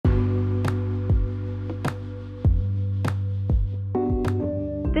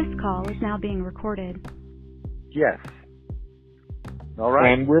This call is now being recorded. Yes. All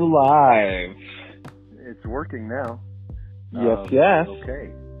right. And we're live. It's working now. Yes.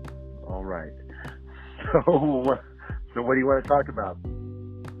 Okay. All right. So what do you want to talk about?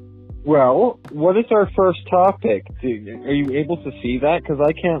 Well, what is our first topic? Are you able to see that? Because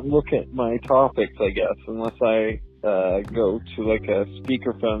I can't look at my topics, I guess, unless I go to like a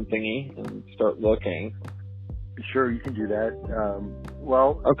speakerphone thingy and start looking. Sure, you can do that.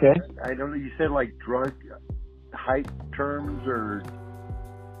 Well, okay. I don't know. You said like drug hype terms or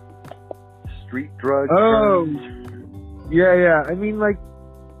street drug terms. Yeah. I mean, like,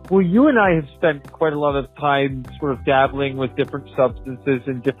 well, you and I have spent quite a lot of time sort of dabbling with different substances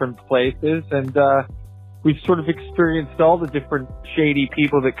in different places, and we've sort of experienced all the different shady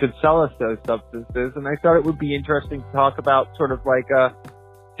people that could sell us those substances, and I thought it would be interesting to talk about sort of like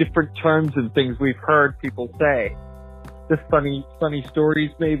different terms and things we've heard people say. Just funny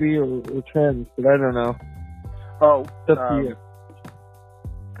stories maybe, or trends, but I don't know. Oh, it's up to you.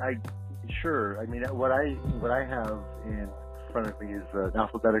 Sure. I mean, what I have in front of me is an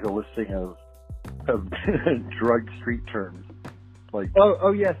alphabetical listing of drug street terms. Like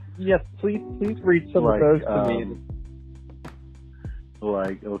yes. Please read some of those to me.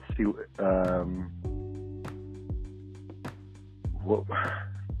 Like, let's see.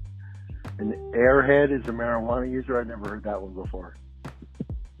 An airhead is a marijuana user. I've never heard that one before.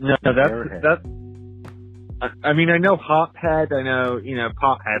 No, that's. I mean, I know hophead. I know,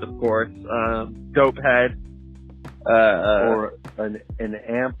 pothead, of course. Dopehead. Or an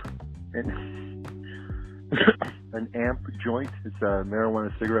amp. An amp joint. It's a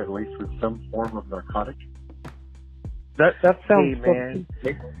marijuana cigarette laced with some form of narcotic. That sounds.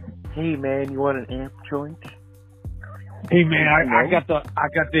 Hey man, you want an amp joint? Hey man, I got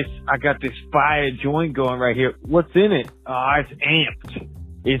this fire joint going right here. What's in it? It's amped.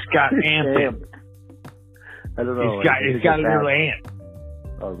 It's got amp. I don't know. It's got a little amp.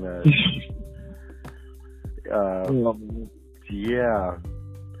 Oh man. Yeah.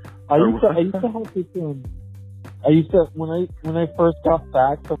 I used to have this. When I first got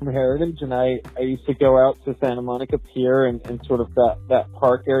back from Heritage, and I used to go out to Santa Monica Pier and sort of that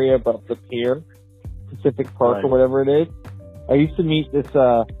park area above the pier, Pacific Park or whatever it is. I used to meet this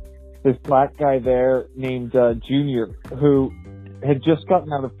black guy there named Junior, who had just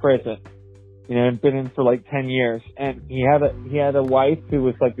gotten out of prison, and been in for like 10 years, and he had a wife who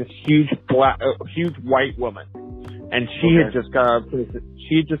was like this huge white woman, and she had just got out of prison.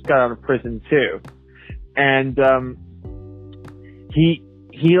 She had just got out of prison too, and he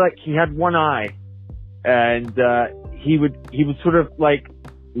had one eye, and he would sort of like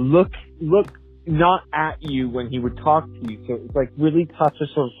look not at you when he would talk to you, so it was like really tough to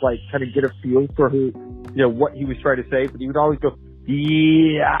sort of like kind of get a feel for what he was trying to say, but he would always go,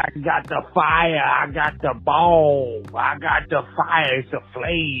 yeah, I got the fire, I got the bomb, I got the fire, it's a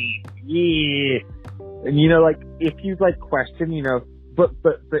flame, yeah. And like if you like question, but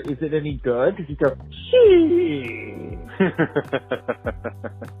is it any good? You go, shee.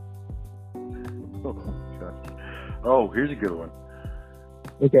 Oh, here's a good one.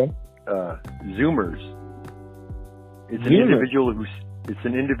 Okay. Zoomers. It's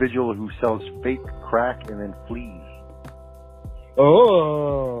an individual who sells fake crack and then flees.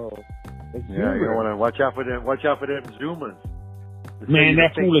 Oh. Yeah, you want to watch out for them. Watch out for them Zoomers. Man,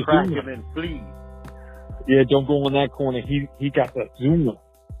 that's fake crack and then flee. Yeah, don't go in that corner. He got that Zoomer.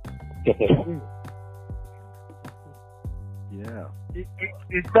 Yeah.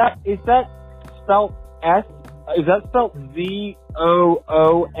 Is that spelled S? Is that spelled Zoomer?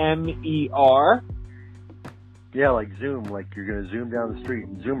 Yeah, like zoom, like you're gonna zoom down the street.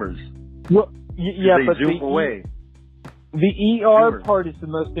 Zoomers. Well, yeah, but zoom away. The ER part is the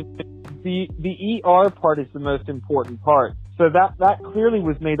most. The ER part is the most important part. So that clearly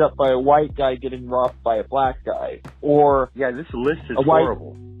was made up by a white guy getting robbed by a black guy, or this list is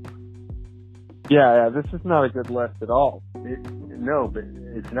horrible. Yeah, this is not a good list at all. No, but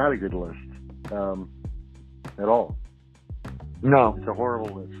it's not a good list at all. No, it's a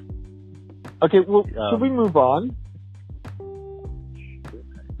horrible list. Okay, well, should we move on?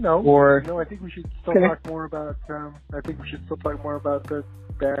 No, no. I think we should still talk more about. I think we should still talk more about the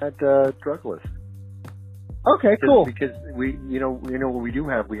bad drug list. Okay, cool. Because we what we do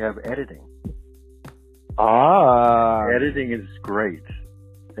have. We have editing. Editing is great.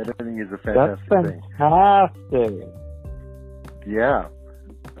 Editing is a fantastic thing. That's fantastic. Yeah.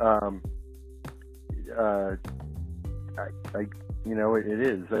 It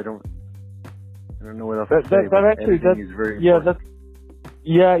is. I don't know what else to say. Editing is very important.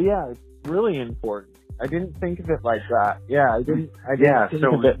 Yeah, it's really important. I didn't think of it like that. Yeah, I didn't Yeah, think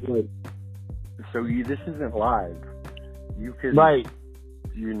so- of it like, So this isn't live. You can, right.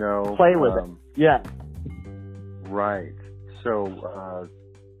 Play with it. Yeah. Right. So,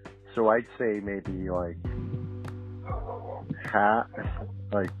 so I'd say maybe like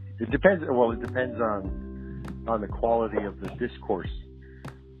it depends. Well, it depends on the quality of the discourse.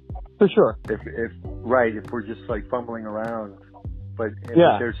 For sure. If we're just like fumbling around, but if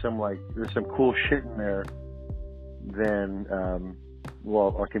there's some cool shit in there, then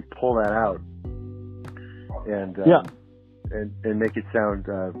well, I can pull that out and and make it sound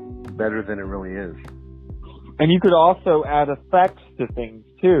better than it really is. And you could also add effects to things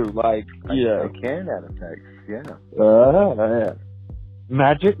too, like I can add effects. Yeah.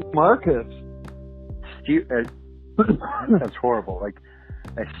 Magic Marcus. That's horrible. Like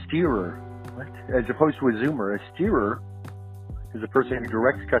a steerer, what? As opposed to a zoomer. A steerer is a person who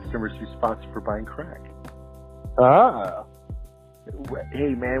directs customers who's responsible for buying crack. Ah.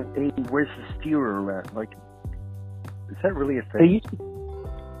 Hey man, where's the steerer at? Like, is that really a thing? They used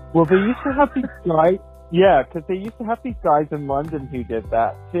to have these guys. Yeah, because they used to have these guys in London who did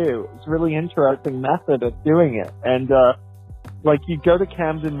that too. It's a really interesting method of doing it. And like you go to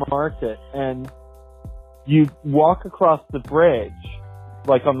Camden Market and you walk across the bridge,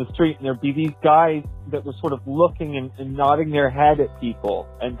 like on the street, and there'd be these guys that were sort of looking and nodding their head at people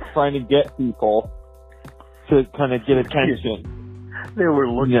and trying to get people to kind of get attention. They were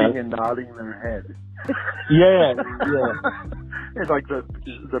looking and nodding their head. Yeah. And like the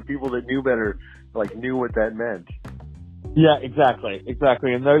people that knew better, like knew what that meant. Yeah, exactly.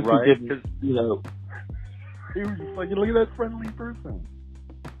 And those who didn't, he was just like, look at that friendly person.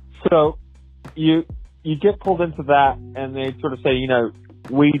 So you get pulled into that, and they sort of say,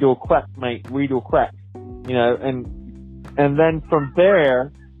 weed or crack, mate, weed or crack, and then from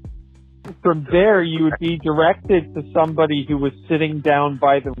there you would be directed to somebody who was sitting down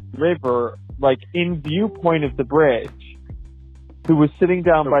by the river, like in viewpoint of the bridge, who was sitting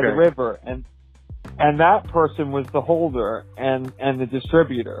down by the river, and that person was the holder and the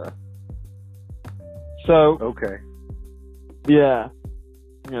distributor. So yeah,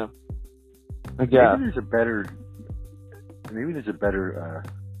 I guess maybe there's a better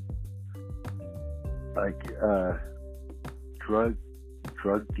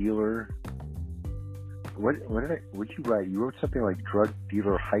drug dealer. What'd you write? You wrote something like drug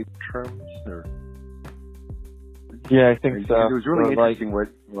dealer hype terms, or? Yeah, I think so. It was really interesting what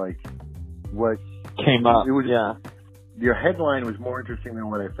came up. It was, your headline was more interesting than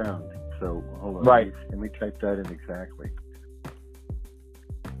what I found. So hold on. Right. Let me type that in exactly.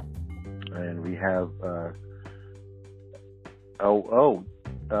 And we have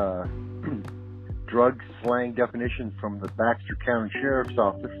drug slang definition from the Baxter County Sheriff's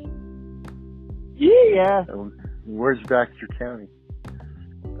Office. Yeah. Where's Baxter County?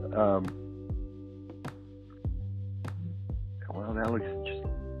 Well, that looks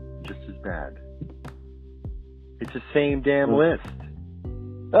just as bad. It's the same damn list.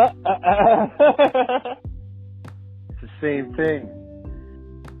 It's the same thing.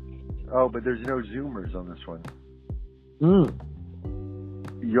 Oh, but there's no Zoomers on this one.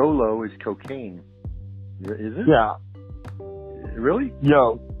 YOLO is cocaine. Is it? Yeah. Really?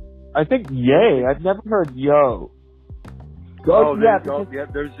 Yo. I think yay. I've never heard yo. Oh, there you go. Yeah,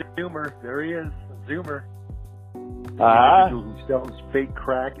 there's Zoomer. There he is. Zoomer. Who sells fake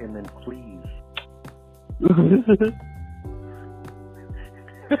crack and then flees.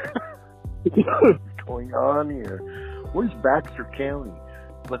 What's going on here? Where's Baxter County?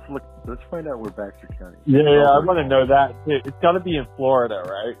 Let's find out where Baxter County is. Yeah, I want to know that too. It's got to be in Florida,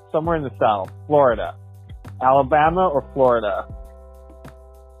 right? Somewhere in the South. Florida. Alabama or Florida?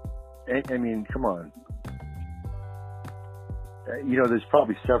 I mean, come on. There's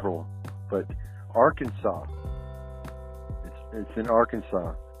probably several, but Arkansas. It's in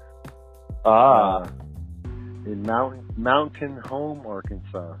Arkansas. In Mountain Home,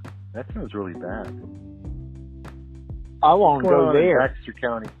 Arkansas. That sounds really bad. I won't go there. Baxter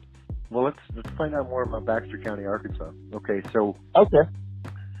County. Well, let's find out more about Baxter County, Arkansas. Okay.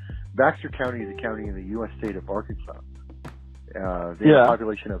 Baxter County is a county in the U.S. state of Arkansas. They have a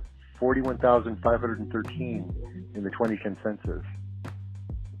population of 41,513 in the 2010 census,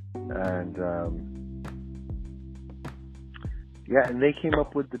 and and they came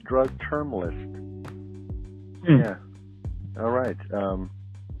up with the drug term list. Yeah. All right.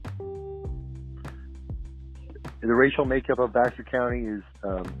 The racial makeup of Baxter County is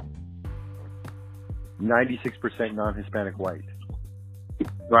 96% non-Hispanic white.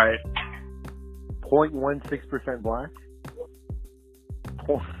 Right. 0.16% black.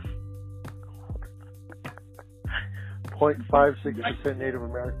 0.56% Native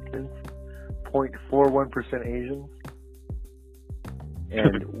Americans, 0.41% Asians,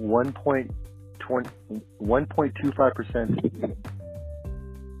 and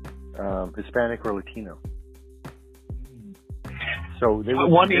 1.25% Hispanic or Latino. So they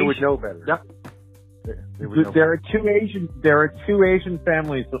would know better. Yep. There are two Asian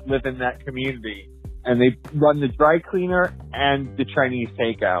families that live in that community, and they run the dry cleaner and the Chinese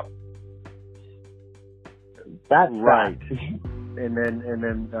takeout. That's right. And then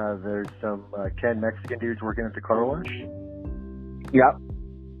there's some 10 Mexican dudes working at the car wash. Yep.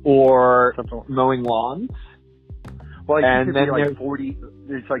 Or mowing lawns. Well, I think then there's like 40.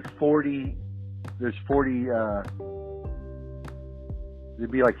 There's like 40. There's 40.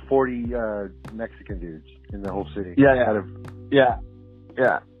 There'd be like 40 Mexican dudes in the whole city. Yeah.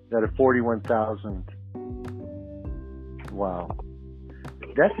 Out of 41,000. Wow,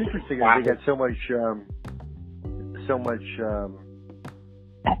 that's interesting. Wow. They got so much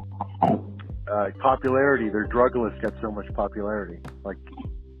popularity. Their drug list got so much popularity. Like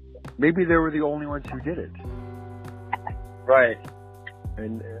maybe they were the only ones who did it. Right.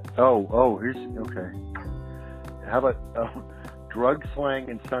 And here's okay. How about drug slang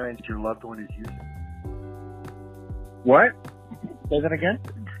and signs your loved one is using? What? Say that again?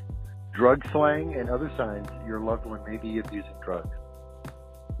 Drug slang and other signs your loved one may be using drugs.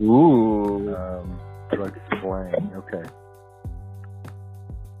 Ooh. Drug slang. Okay.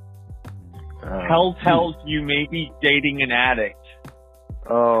 Hell tells you may be dating an addict.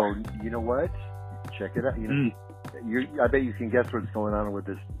 Oh, you know what? Check it out. I bet you can guess what's going on with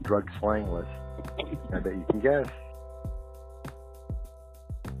this drug slang list. I bet you can guess.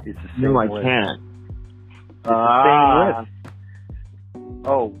 It's the same list. No, I can't. It's the same list.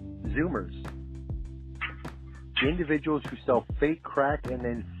 Oh, Zoomers. Individuals who sell fake crack and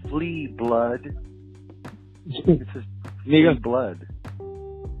then flee blood. This is flee blood.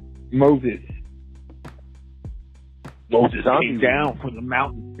 Moses came down from the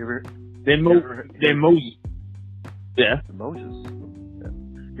mountain. Then Moses. Yeah. Moses.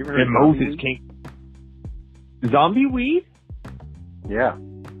 Then Moses came. Zombie weed? Yeah.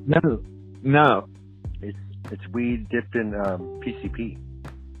 No. It's weed dipped in PCP.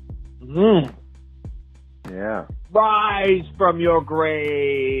 Yeah. Rise from your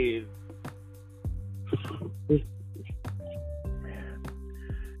grave.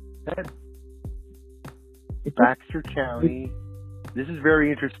 That Baxter County. This is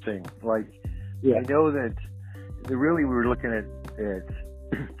very interesting. Like, I know that really we were looking at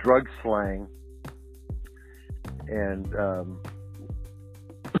drug slang and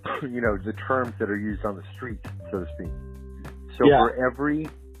the terms that are used on the street, so to speak. So for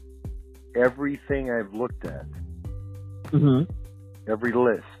everything I've looked at, every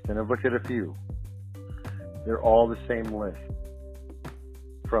list, and I've looked at a few, they're all the same list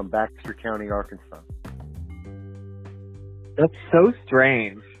from Baxter County, Arkansas. That's so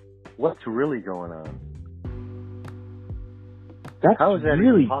strange. What's really going on? That's How is that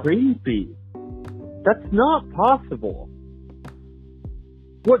really creepy. That's not possible.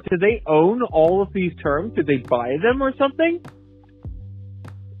 What, do they own all of these terms? Did they buy them or something?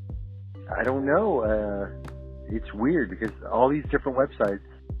 I don't know. It's weird because all these different websites,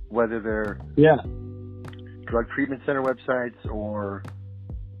 whether they're drug treatment center websites or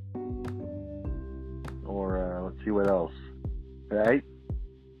let's see what else, right?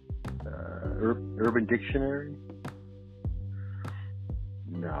 Urban Dictionary?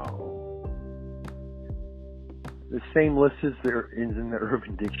 No. The same list as there is in the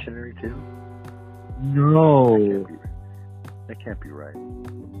Urban Dictionary too? No. That can't be right.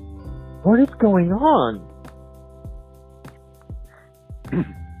 What is going on?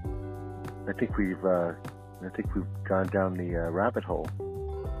 I think we've gone down the rabbit hole.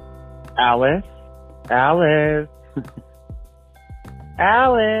 Alice. Alice.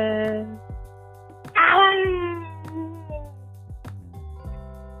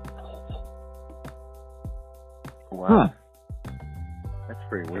 Wow. Huh. That's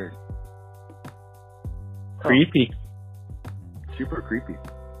very weird. Creepy. Super creepy.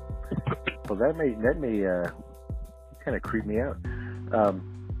 Well, that may kind of creep me out.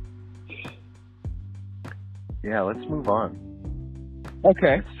 Yeah, let's move on.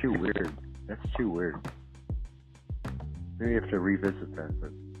 Okay. That's too weird. Maybe you have to revisit that.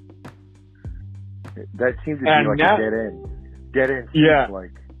 But that seems to be like a dead end. Dead end. Yeah.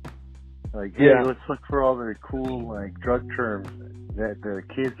 Like, hey, let's look for all the cool drug terms that the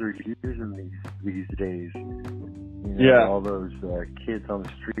kids are using these days. All those kids on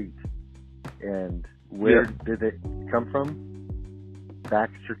the street. And where did it come from?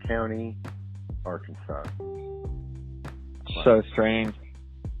 Baxter County, Arkansas. So strange.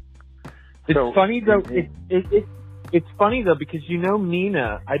 It's funny though. It's funny though because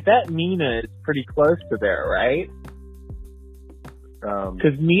Mina. I bet Mina is pretty close to there, right?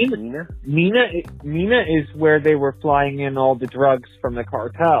 Because Mina is where they were flying in all the drugs from the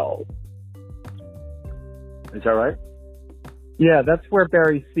cartel. Is that right? Yeah, that's where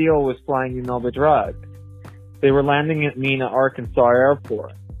Barry Seal was flying in all the drugs. They were landing at Mina, Arkansas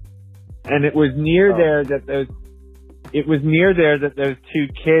Airport, and it was near there that those two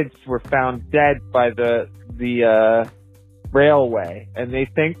kids were found dead by the railway, and they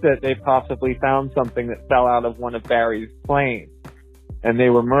think that they possibly found something that fell out of one of Barry's planes, and they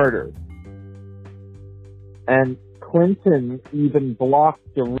were murdered. And Clinton even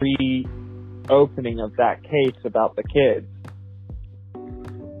blocked the reopening of that case about the kids.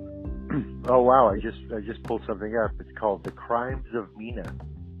 Oh wow! I just pulled something up. It's called "The Crimes of Mina,"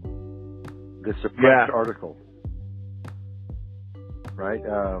 the suppressed article. Right.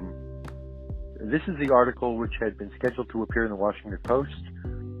 This is the article which had been scheduled to appear in the Washington Post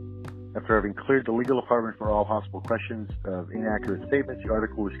after having cleared the legal department for all possible questions of inaccurate statements. The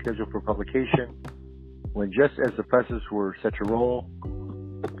article was scheduled for publication when, just as the presses were set to roll,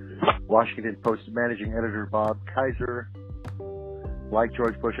 Washington Post managing editor Bob Kaiser, like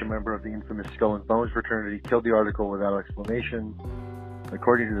George Bush, a member of the infamous Skull and Bones fraternity, killed the article without explanation.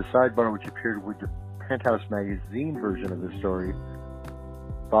 According to the sidebar, which appeared with the Penthouse magazine version of the story,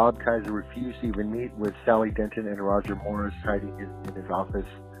 Bob Kaiser refused to even meet with Sally Denton and Roger Morris, hiding in his office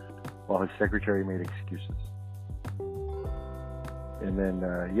while his secretary made excuses. And then,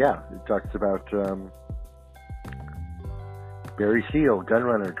 it talks about Barry Seal,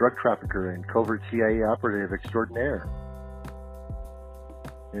 gunrunner, drug trafficker, and covert CIA operative extraordinaire.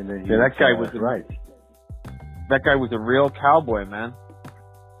 And then that guy was right. That guy was a real cowboy, man.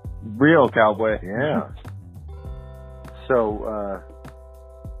 Real cowboy. Yeah. So,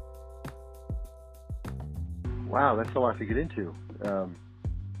 wow, that's a lot to get into.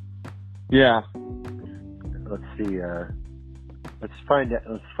 Yeah. Let's see. Let's find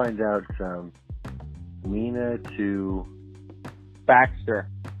out. Mina to Baxter.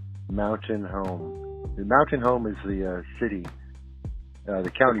 Mountain Home. The Mountain Home is the city, the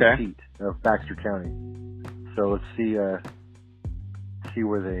county seat of Baxter County. So let's see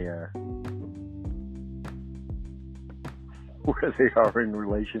where they are in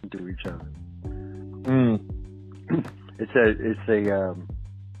relation to each other.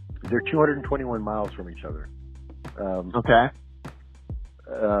 They're 221 miles from each other.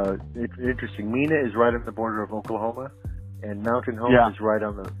 It's interesting. Mina is right on the border of Oklahoma, and Mountain Home is right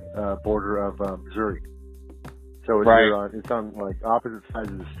on the border of Missouri. So it's on like opposite sides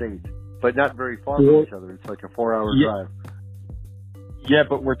of the state, but not very far from each other. It's like a 4-hour drive. Yeah,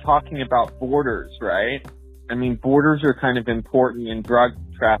 but we're talking about borders, right? I mean, borders are kind of important in drug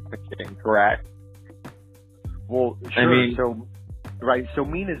trafficking, correct? Well, sure. I mean, so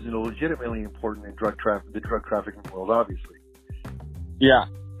Mina is legitimately important in the drug trafficking world, obviously. Yeah.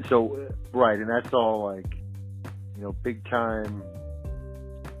 So, and that's all like, big time,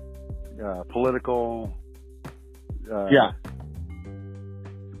 political. Yeah.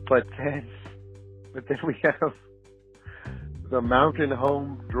 But then we have the Mountain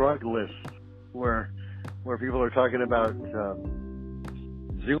Home drug list, where people are talking about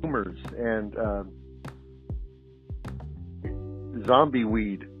Zoomers and zombie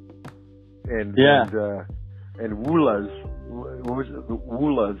weed and woolas. What was it? The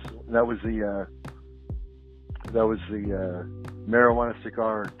woolas. That was the marijuana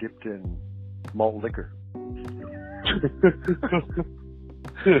cigar dipped in malt liquor.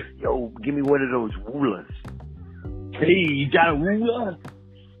 Yo, give me one of those woolas. Hey, you got a woola?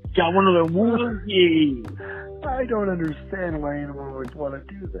 Got one of the woolas? Yeah. I don't understand why anyone would want to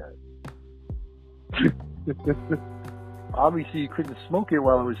do that. Obviously, you couldn't smoke it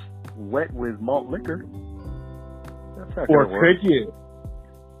while it was wet with malt liquor. That's not or gonna work. could you?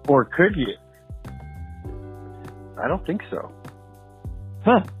 Or could you? I don't think so.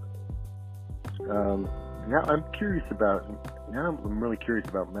 Huh. Now I'm curious about. Now I'm really curious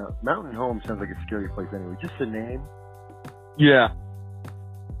about Mountain Home. Sounds like a scary place anyway. Just the name. Yeah.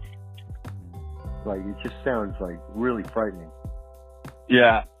 Like it just sounds like really frightening.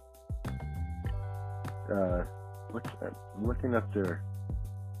 Yeah. I'm looking up their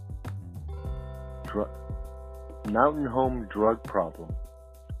Mountain Home drug problem.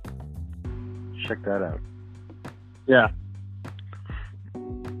 Check that out. Yeah.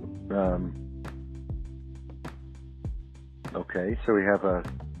 Okay, so we have a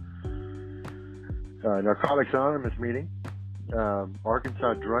Narcotics Anonymous meeting,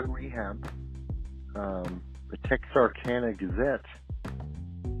 Arkansas Drug Rehab, the Texarkana Gazette.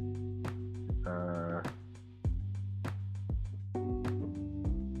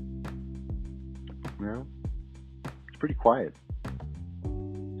 Well, it's pretty quiet.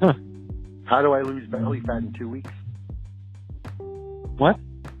 Huh. How do I lose belly fat in 2 weeks? What?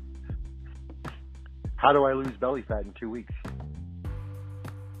 How do I lose belly fat in 2 weeks?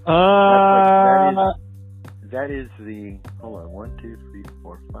 That is the, hold on, 1, 2, 3,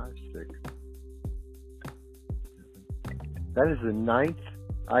 4, 5, 6. That is the 9th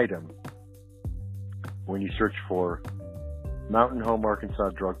item when you search for Mountain Home Arkansas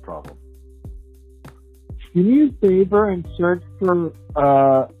drug problem. Do me a favor and search for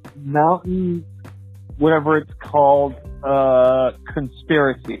Mountain, whatever it's called,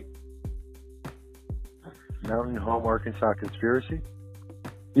 conspiracy. Mountain Home Arkansas conspiracy?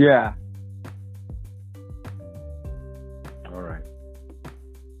 Yeah. All right.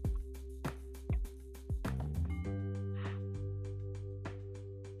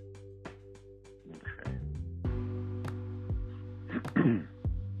 Okay.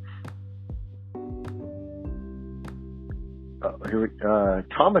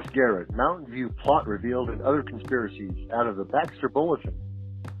 Thomas Garrett, Mountain View plot revealed and other conspiracies out of the Baxter Bulletin.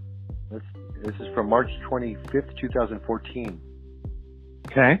 This is from March 25th, 2014.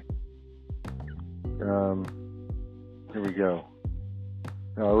 Okay. Here we go.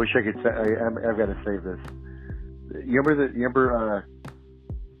 Oh, I wish I could say. I've got to save this. You remember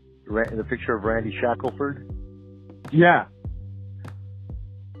the picture of Randy Shackelford? Yeah.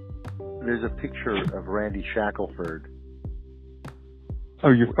 There's a picture of Randy Shackelford. Oh,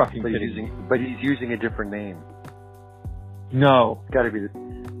 you're fucking kidding. But he's using a different name. No. It's got to be the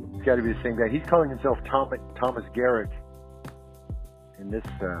same guy. He's calling himself Thomas Garrett in this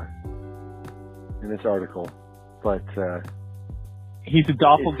article, but he's a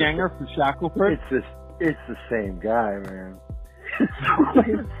doppelganger for Shackelford. It's the same guy, man. It's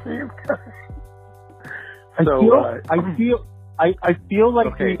totally the same guy. I feel like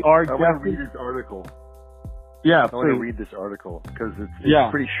okay, we are. I want to read this article. Yeah, I want to read this article because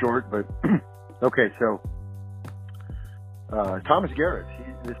it's pretty short, but okay. So Thomas Garrett,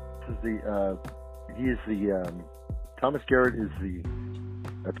 Thomas Garrett is the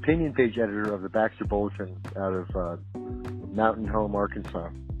opinion page editor of the Baxter Bulletin out of Mountain Home, Arkansas.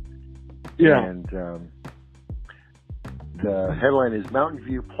 Yeah. And the headline is Mountain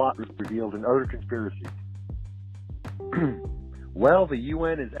View plot revealed and other conspiracies. Well, the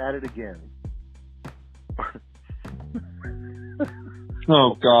UN is at it again.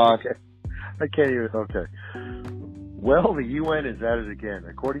 Oh, God. Okay. I can't even. Okay. Well, the UN is at it again.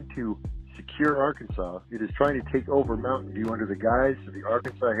 According to Secure Arkansas, it is trying to take over Mountain View under the guise of the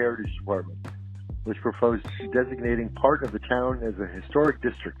Arkansas Heritage Department, which proposed designating part of the town as a historic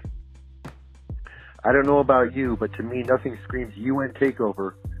district. I don't know about you, but to me, nothing screams UN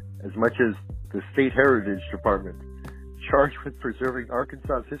takeover as much as the State Heritage Department, charged with preserving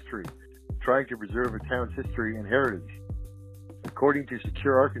Arkansas's history, trying to preserve a town's history and heritage. According to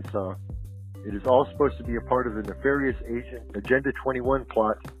Secure Arkansas, it is all supposed to be a part of the nefarious Agenda 21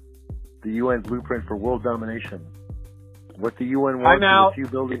 plot, the UN blueprint for world domination. What the UN wants is a few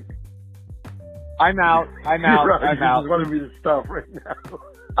buildings. I'm out. I'm out. You just wanted me to stop right now.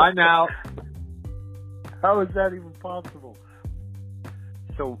 I'm out. How is that even possible?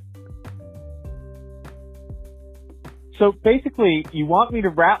 So basically, you want me to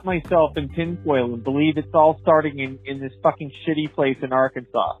wrap myself in tinfoil and believe it's all starting in this fucking shitty place in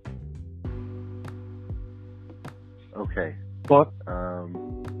Arkansas. Okay. What?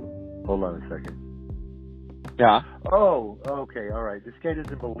 Hold on a second. Yeah. Oh, okay, all right. This guy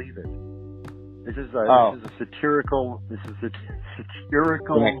doesn't believe it. This is a satirical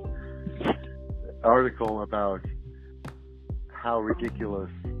article about how ridiculous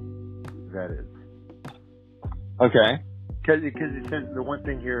that is. Okay. Because it says the one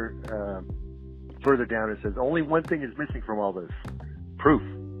thing here, further down, it says only one thing is missing from all this: proof.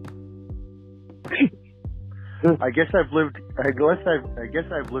 I guess I've lived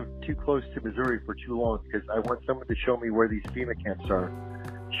too close to Missouri for too long because I want someone to show me where these FEMA camps are,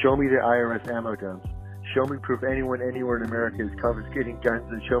 show me the IRS ammo dumps, show me proof anyone anywhere in America is confiscating guns,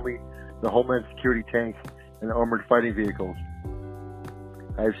 and show me the Homeland Security tanks and the armored fighting vehicles.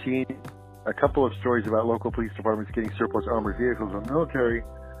 I've seen a couple of stories about local police departments getting surplus armored vehicles from the military,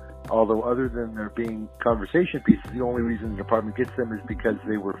 although other than there being conversation pieces, the only reason the department gets them is because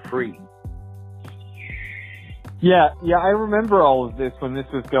they were free. Yeah, I remember all of this when this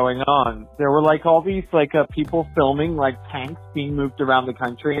was going on. There were like all these people filming like tanks being moved around the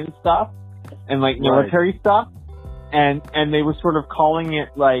country and stuff, and like military stuff. and they were sort of calling it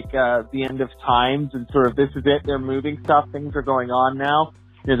like the end of times, and sort of this is it. They're moving stuff. Things are going on now.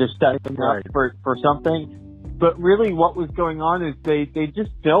 You know, they're setting up for something. But really, what was going on is they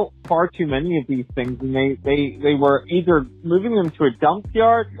just built far too many of these things, and they were either moving them to a dump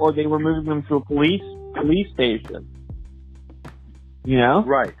yard or they were moving them to a police station. You know?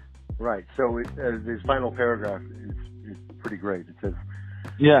 Right. So this final paragraph is pretty great. It says,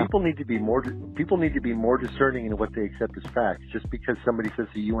 "Yeah, people need to be more discerning in what they accept as facts. Just because somebody says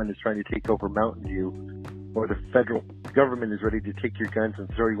the UN is trying to take over Mountain View, or the federal government is ready to take your guns and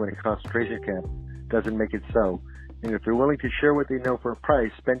throw you in a concentration camp, doesn't make it so. And if they're willing to share what they know for a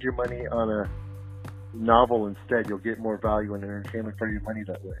price, spend your money on a novel instead. You'll get more value and entertainment for your money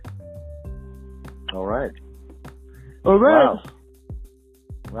that way." All right.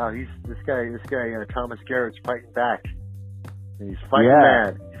 Wow, this guy, Thomas Garrett's fighting back. And he's fighting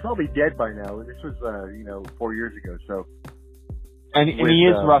mad. He's probably dead by now. This was, 4 years ago, so. And he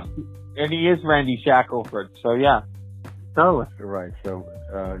is Rusty, and he is Randy Shackelford, so yeah. Totally. Right, so,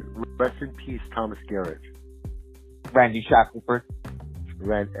 rest in peace, Thomas Garrett. Randy Shackelford.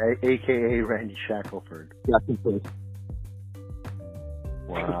 AKA Randy Shackelford. Rest in peace.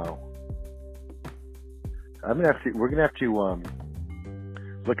 Wow. We're gonna have to,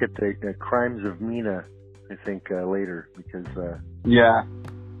 look at the crimes of Mina, I think, later, because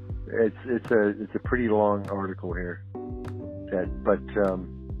it's a pretty long article here.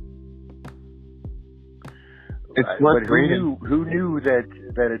 It's worth reading. Who knew that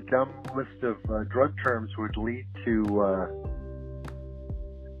a dumb list of drug terms would lead to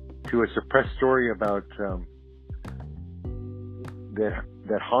a suppressed story about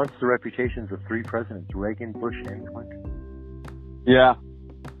that haunts the reputations of three presidents, Reagan, Bush, and Clinton. Yeah.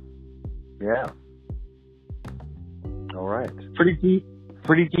 All right. Pretty deep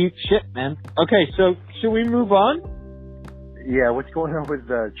shit, man. Okay, so should we move on? Yeah, what's going on with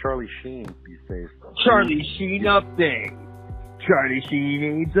Charlie Sheen these days? Charlie Sheen update. Charlie Sheen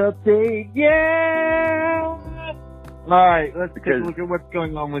AIDS update. Yeah. All right, let's take a look at what's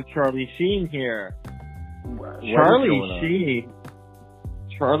going on with Charlie Sheen here.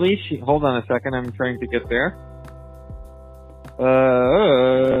 Charlie Sheen. Hold on a second. I'm trying to get there.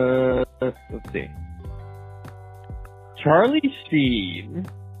 Let's see. Charlie Sheen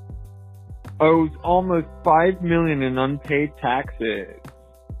owes almost $5 million in unpaid taxes.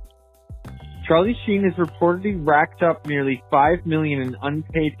 Charlie Sheen has reportedly racked up nearly $5 million in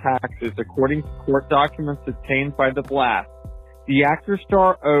unpaid taxes, according to court documents obtained by The Blast. The actor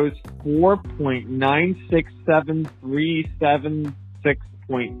star owes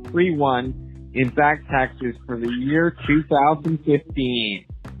 $4.967376.31 in back taxes for the year 2015.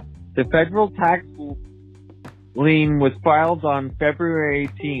 The federal tax lien was filed on February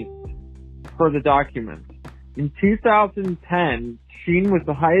 18th, per the documents. In 2010, Sheen was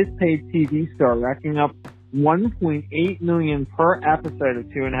the highest paid TV star, racking up $1.8 million per episode of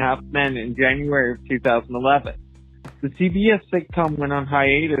 2.5 Men in January of 2011. The CBS sitcom went on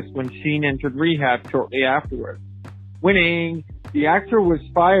hiatus when Sheen entered rehab shortly afterwards. Winning, the actor was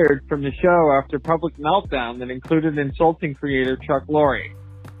fired from the show after a public meltdown that included insulting creator Chuck Lorre.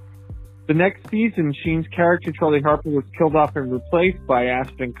 The next season, Sheen's character Charlie Harper was killed off and replaced by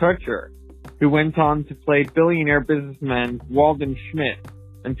Ashton Kutcher, who went on to play billionaire businessman Walden Schmidt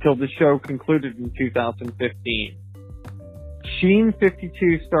until the show concluded in 2015. Sheen,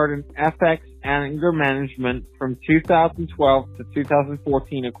 52, started FX anger management from 2012 to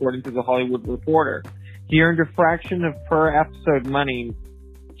 2014, according to The Hollywood Reporter. He earned a fraction of per episode money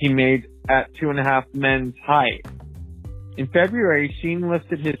he made at 2.5 Men's height. In February, Sheen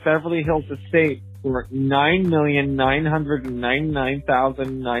listed his Beverly Hills estate for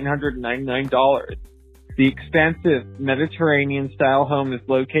 $9,999,999. The expansive Mediterranean-style home is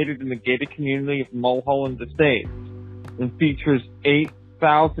located in the gated community of Mulholland Estates and features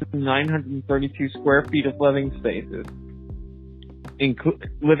 8,932 square feet of living space,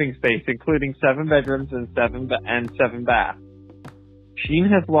 including 7 bedrooms and 7 baths. Sheen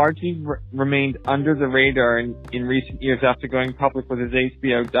has largely remained under the radar in recent years after going public with his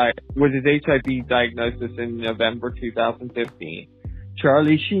HIV diagnosis in November 2015.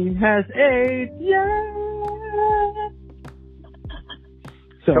 Charlie Sheen has AIDS, yeah!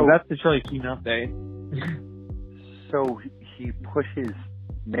 So that's the Charlie Sheen update. So he put his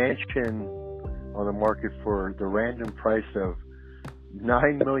mansion on the market for the random price of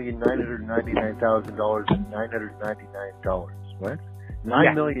 $9,999,999. What?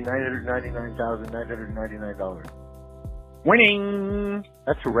 $9,999,999. Winning!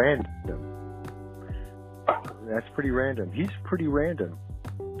 That's random. That's pretty random. He's pretty random.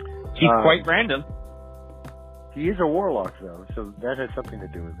 He's quite random. He is a warlock, though, so that has something to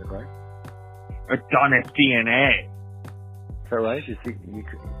do with it, right? It's on his DNA. Is that right? Does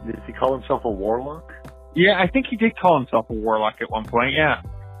he call himself a warlock? Yeah, I think he did call himself a warlock at one point, yeah.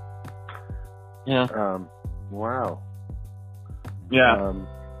 Yeah. Wow. Yeah.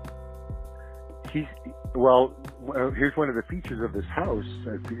 Here's one of the features of this house,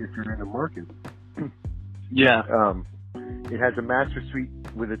 if you're in the market. Yeah. It has a master suite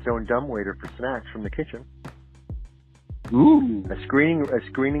with its own dumbwaiter for snacks from the kitchen. Ooh. A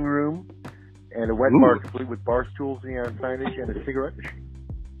screening room, and a wet bar complete with bar stools, neon signage, and a cigarette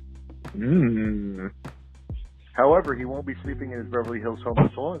machine. However, he won't be sleeping in his Beverly Hills home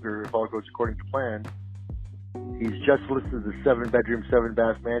much longer if all goes according to plan. He's just listed the 7-bedroom,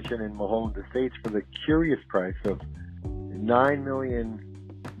 7-bath mansion in Mulholland Estates for the curious price of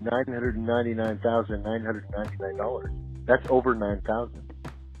 $9,999,999. That's over $9,000.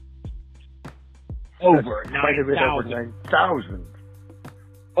 Over $9,000.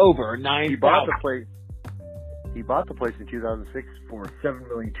 Over $9,000. He bought the place in 2006 for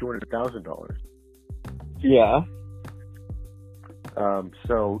 $7,200,000. Yeah.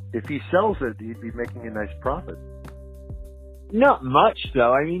 So if he sells it, he'd be making a nice profit. Not much,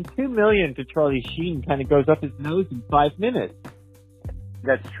 though. I mean, $2 million to Charlie Sheen kind of goes up his nose in 5 minutes.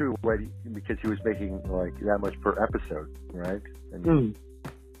 That's true, because he was making like that much per episode, right?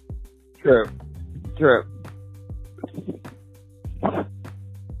 True.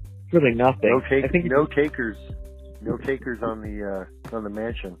 Really nothing. No takers on the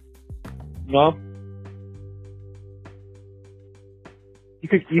mansion. No. You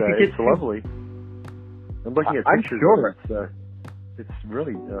could get it's lovely. I'm looking at pictures. Sure. It's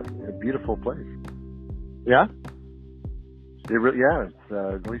really a beautiful place. Yeah. It's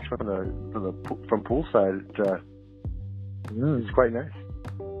at least from poolside, it's quite nice.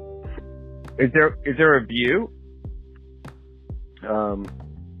 Is there a view?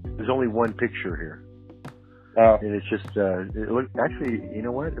 There's only one picture here. Oh. And it's just actually, you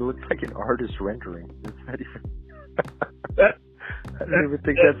know what? It looks like an artist rendering. It's not even. I don't even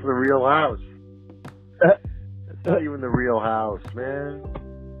think that's the real house. That's not even the real house, man.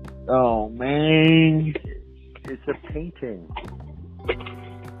 Oh, man. It's a painting.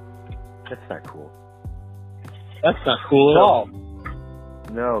 That's not cool. That's not cool at all.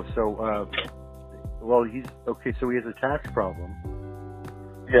 No, so, so he has a tax problem.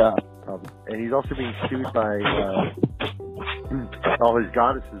 Yeah. And he's also being sued by all his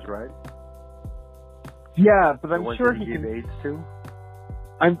goddesses, right? Yeah, but I'm sure he gave AIDS to?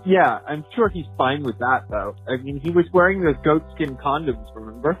 I'm sure he's fine with that, though. I mean, he was wearing those goatskin condoms,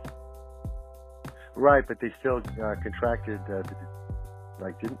 remember? Right, but they still contracted, didn't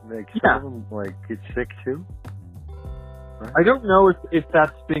some of them, get sick too? Right? I don't know if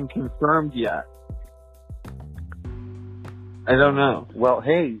that's been confirmed yet. I don't know. Well,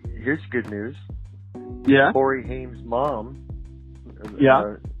 hey, here's good news. Yeah? Corey Haim's mom.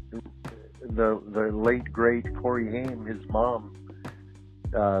 Yeah? The late, great Corey Haim, his mom,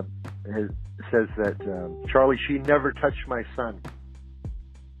 says that Charlie Sheen never touched my son.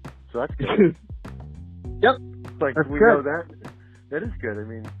 So that's good. Yep. That's good. know that. That is good. I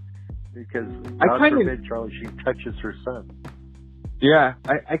mean, because God forbid Charlie Sheen touches her son. Yeah,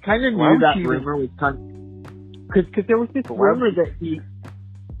 I kind of knew that rumor was because there was this rumor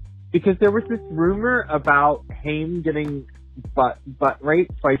because there was this rumor about Haim getting butt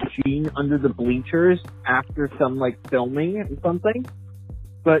raped by Sheen under the bleachers after some filming or something,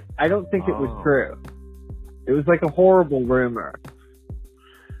 but I don't think it was true. It was a horrible rumor.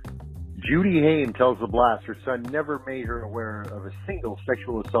 Judy Haim tells The Blast her son never made her aware of a single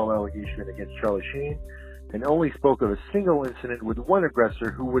sexual assault allegation against Charlie Sheen, and only spoke of a single incident with one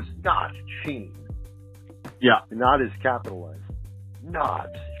aggressor who was not Sheen. Yeah. Not is capitalized. Not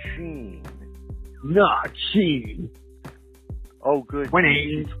Sheen. Not Sheen. Oh, good.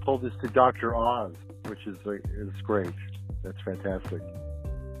 Winning. He's pulled this to Dr. Oz, which is great. That's fantastic.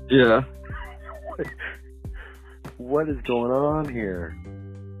 Yeah. What is going on here?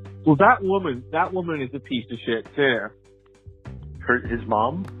 Well, that woman is a piece of shit too. His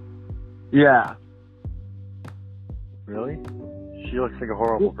mom? Yeah. Really? She looks like a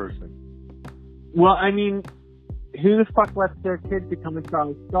horrible person. Well, I mean, who the fuck lets their kid become a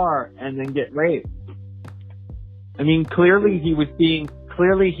child star and then get raped? I mean, clearly he was being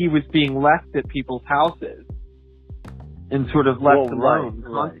left at people's houses and sort of left alone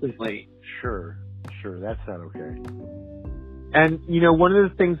constantly. Right. Sure, that's not okay. And, one of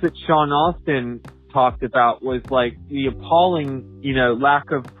the things that Sean Austin talked about was, the appalling,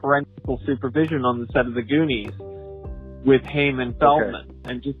 lack of parental supervision on the set of The Goonies with Haim and Feldman.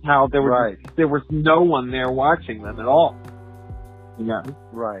 and just how there was no one there watching them at all. You know?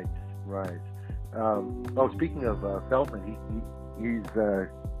 Right. Speaking of Feldman, he's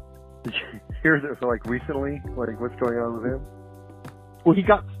did you hear that like recently? Like what's going on with him? Well, he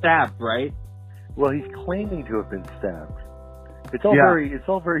got stabbed, right? Well, he's claiming to have been stabbed. It's all very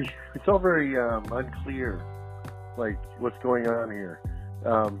unclear. Like what's going on here?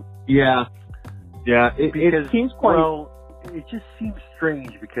 It seems quite. Well, it just seems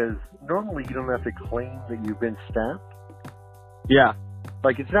strange because normally you don't have to claim that you've been stabbed. Yeah.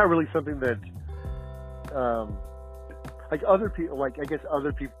 Like it's not really something that, like other people, like I guess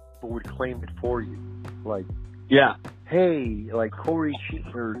other people would claim it for you. Like, yeah. Hey, like Corey Sheen.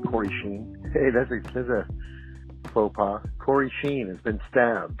 Hey, that's a faux pas. Corey Sheen has been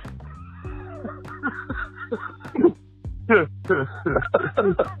stabbed.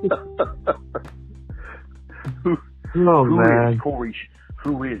 Who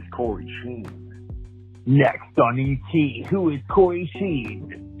is Corey Sheen? Next on ET, who is Corey Sheen?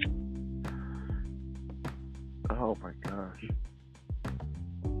 Oh my gosh.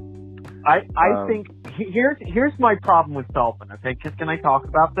 I think here's my problem with Feldman. Okay, can I talk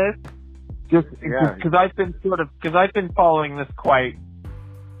about this? Because I've been following this quite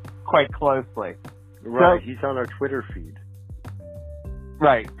closely. Right, so, he's on our Twitter feed.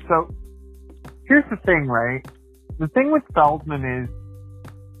 Right. So here's the thing, right? The thing with Feldman is,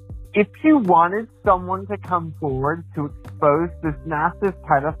 if you wanted someone to come forward to expose this massive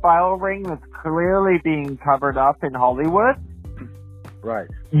pedophile ring that's clearly being covered up in Hollywood, right?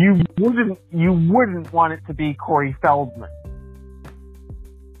 You wouldn't want it to be Corey Feldman.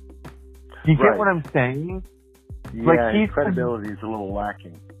 Do you get what I'm saying? Yeah, his credibility is a little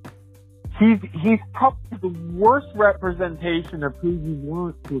lacking. He's probably the worst representation of who you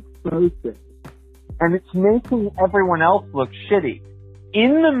want to expose this. And it's making everyone else look shitty.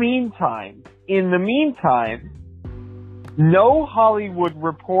 In the meantime, no Hollywood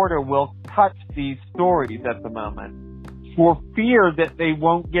reporter will touch these stories at the moment for fear that they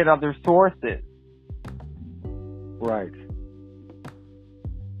won't get other sources. Right.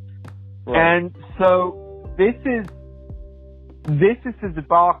 And so this is a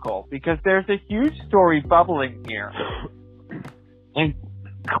debacle because there's a huge story bubbling here. And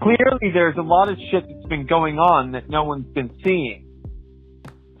clearly there's a lot of shit that's been going on that no one's been seeing.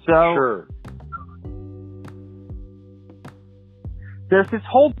 So, sure. There's this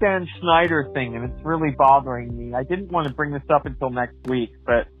whole Dan Schneider thing, and it's really bothering me. I didn't want to bring this up until next week,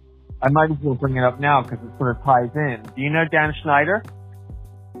 but I might as well bring it up now because it sort of ties in. Do you know Dan Schneider?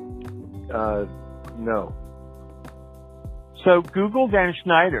 No. So Google Dan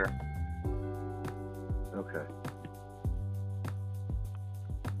Schneider. Okay.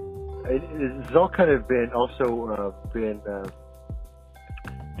 It's all kind of been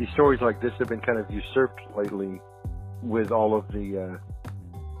these stories like this have been kind of usurped lately with all of the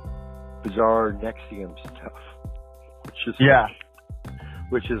bizarre NXIVM stuff,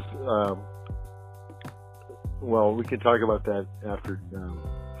 which is well, we can talk about that after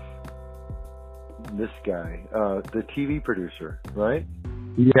this guy, the TV producer, right?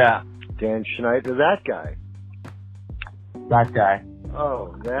 Yeah, Dan Schneider, that guy.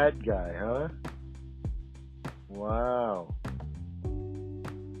 Oh, that guy, huh? Wow.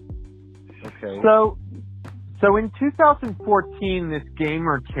 Okay. So in 2014, this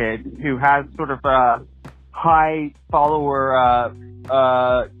gamer kid who has sort of a high follower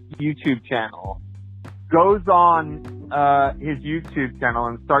YouTube channel goes on his YouTube channel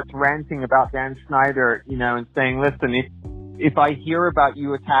and starts ranting about Dan Schneider, you know, and saying, "Listen, if I hear about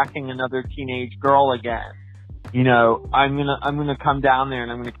you attacking another teenage girl again, you know, I'm gonna come down there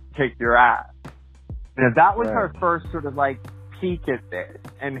and I'm gonna kick your ass." You know, that was our first sort of like peek at this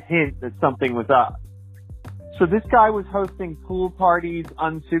and hint that something was up. So this guy was hosting pool parties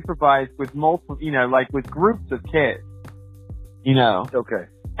unsupervised with multiple, you know, like with groups of kids, you know. Okay.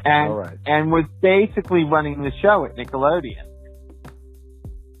 And, all right. And was basically running the show at Nickelodeon.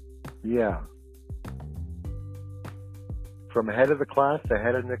 Yeah. From head of the class to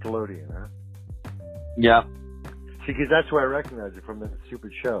head of Nickelodeon, huh? Yeah. See, because that's where I recognize it from, the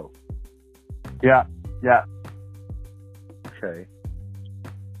stupid show. Yeah. Yeah. Okay.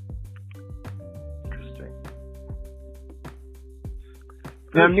 Interesting.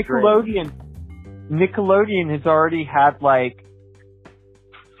 Now Nickelodeon has already had like,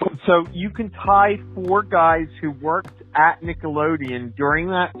 so you can tie 4 guys who worked at Nickelodeon during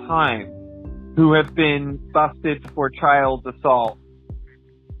that time who have been busted for child assault.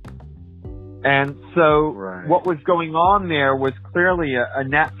 And so what was going on there was clearly a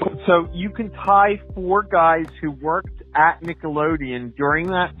net. So you can tie 4 guys who worked at Nickelodeon during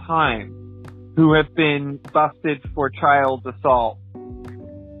that time who have been busted for child assault.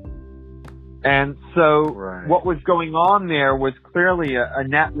 And so what was going on there was clearly a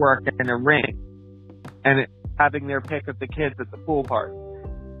network and a ring, and having their pick of the kids at the pool party.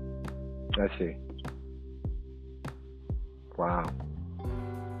 I see. Wow.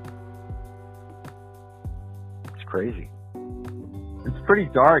 It's crazy. It's pretty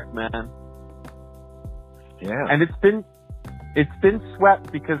dark, man. Yeah. And it's been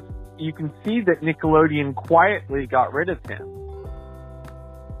swept because you can see that Nickelodeon quietly got rid of him.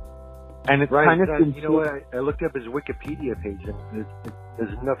 And it's kind of been... You know what? I looked up his Wikipedia page, and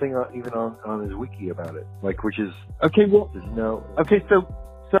there's nothing even on his wiki about it. Like, which is... Okay, well... There's no... Okay, so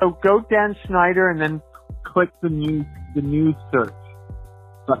go Dan Schneider and then click the news search.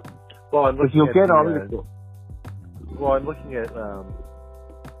 Well, I'm looking you'll at get articles. Well, I'm looking at a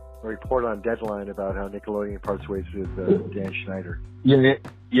report on Deadline about how Nickelodeon parts ways with Dan Schneider.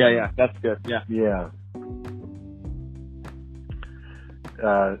 Yeah, that's good. Yeah. Yeah.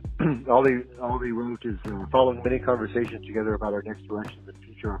 All they wrote is following many conversations together about our next directions and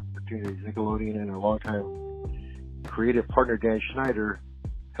future opportunities, Nickelodeon and our longtime creative partner Dan Schneider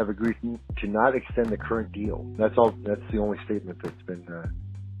have agreed to not extend the current deal. That's all. That's the only statement that's been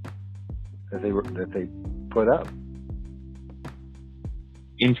that they put up.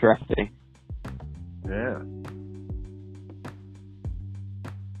 Interesting. Yeah.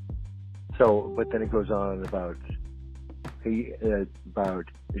 So, but then it goes on about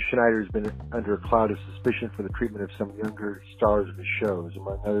Schneider's been under a cloud of suspicion for the treatment of some younger stars of his shows.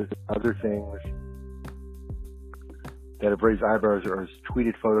 Among other things that have raised eyebrows are his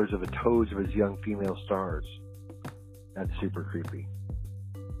tweeted photos of the toes of his young female stars. That's super creepy.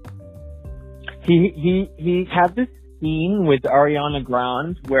 He had this scene with Ariana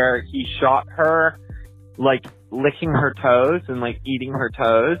Grande where he shot her like licking her toes and like eating her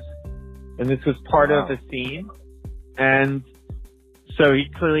toes, and this was part of the scene. And so he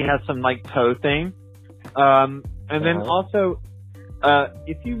clearly has some like toe thing. And then also,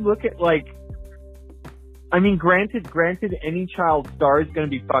 if you look at like, I mean, granted, any child star is going to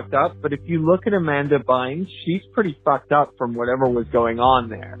be fucked up, but if you look at Amanda Bynes, she's pretty fucked up from whatever was going on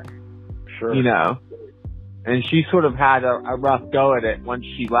there. Sure. You know? And she sort of had a rough go at it once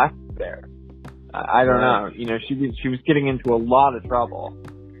she left there. I don't know. You know, she was getting into a lot of trouble.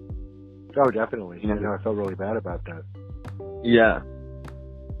 Oh, definitely. You know, I felt really bad about that. Yeah.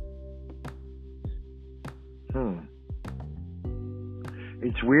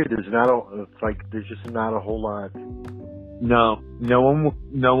 It's weird. There's just not a whole lot. No one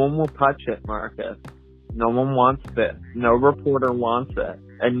will touch it, Marcus. No one wants it. No reporter wants it,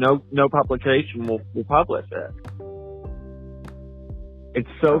 and no publication will publish it. It's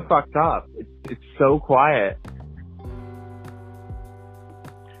so fucked up. It's so quiet.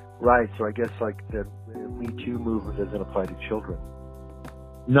 Right. So I guess like the Me Too movement doesn't apply to children.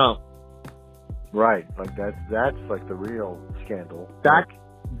 No. Right. Like that's like the real scandal. That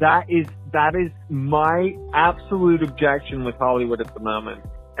is my absolute objection with Hollywood at the moment,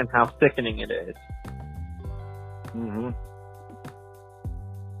 and how sickening it is.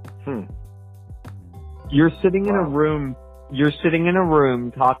 You're sitting in a room. You're sitting in a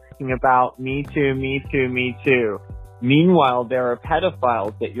room talking about Me Too, Me Too, Me Too. Meanwhile, there are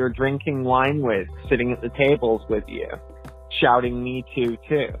pedophiles that you're drinking wine with, sitting at the tables with you, shouting Me Too,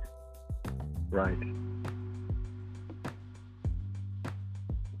 too. Right.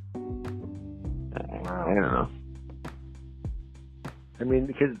 Wow. I don't know. I mean,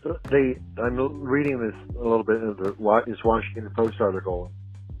 because I'm reading this a little bit of this Washington Post article.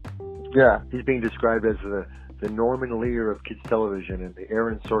 Yeah. He's being described as the Norman Lear of kids television and the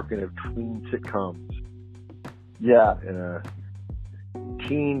Aaron Sorkin of tween sitcoms. Yeah.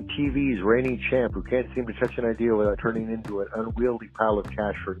 Teen TV's reigning champ who can't seem to touch an idea without turning into an unwieldy pile of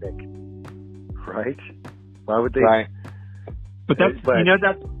cash for Nick. Right? Why would they? Right. But that's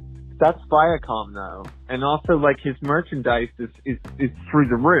Viacom though, and also like his merchandise is through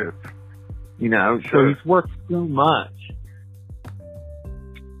the roof. You know, so he's worth so much.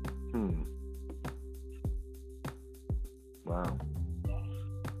 Wow.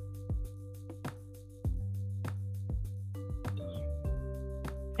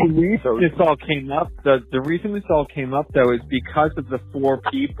 The reason this all came up, the reason this all came up though is because of the 4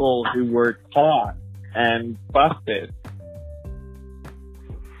 people who were caught and busted,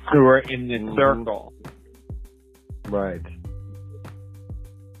 who were in this circle. Right.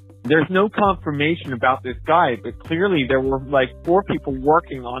 There's no confirmation about this guy, but clearly there were like 4 people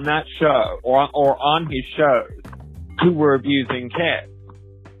working on that show or on his shows who were abusing kids.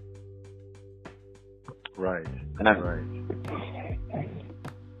 Right. And Right.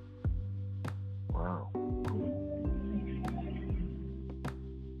 Wow.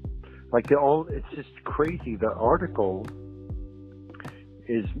 Like it's just crazy. The article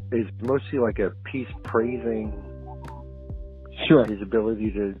is mostly like a piece praising Sure. his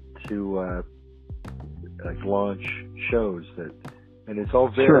ability to like launch shows and it's all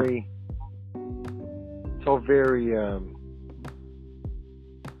very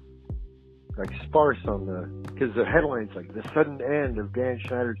like sparse on because the headline's like the sudden end of Dan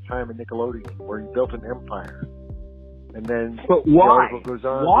Schneider's time at Nickelodeon where he built an empire, and then but the why? article goes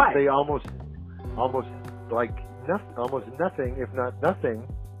on Why? to say almost like almost nothing, if not nothing,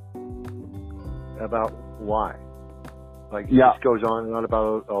 about why. Like it just goes on and on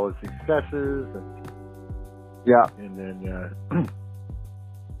about all his successes and then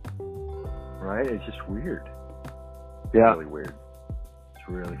right? It's just weird. Yeah. Really weird. It's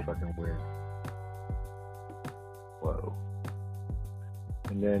really fucking weird. Whoa.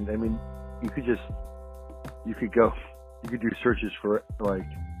 And then, I mean, you could do searches for like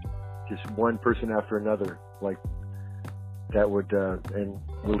just one person after another, like that would and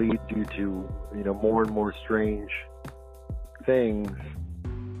lead you to, you know, more and more strange things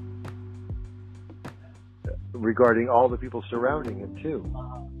regarding all the people surrounding him too.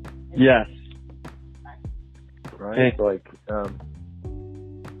 Yes. Right? Like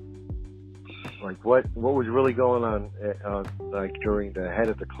what was really going on like during the head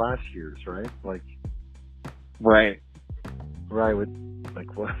of the class years, right? Like right with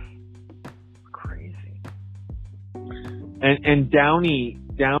like what crazy. And Downey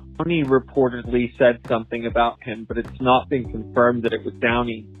reportedly said something about him, but it's not been confirmed that it was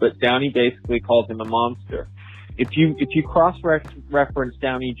Downey. But Downey basically called him a monster. If you cross-reference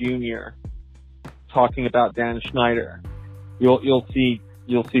Downey Jr. talking about Dan Schneider, you'll see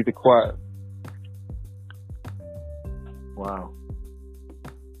the quote. Wow.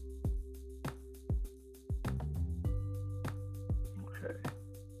 Okay.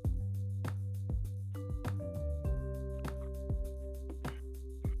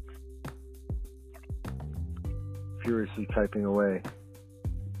 Furiously typing away.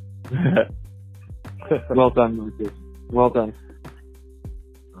 Well done, Lucas. Well done.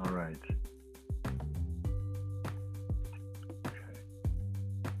 All right.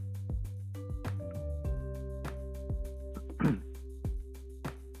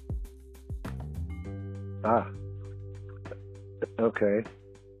 Okay.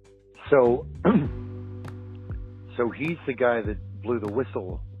 So he's the guy that blew the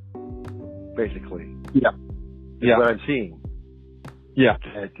whistle, basically. Yeah. Yeah. What I'm seeing. Yeah.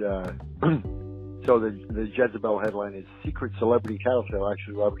 So the Jezebel headline is Secret Celebrity Tattletale,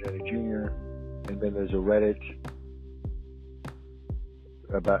 actually Robert Downey Jr. And then there's a Reddit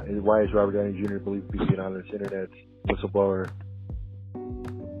about why is Robert Downey Jr. believed to be an anonymous internet whistleblower.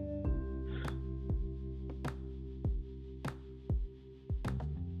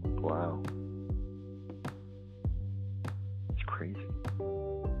 Wow. It's crazy.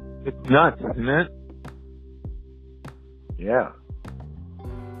 It's nuts, isn't it? Yeah.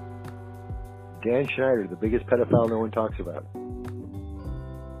 Dan Schneider, the biggest pedophile no one talks about.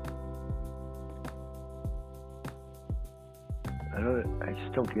 I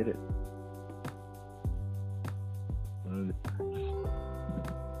just don't get it.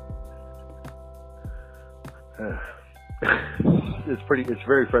 It's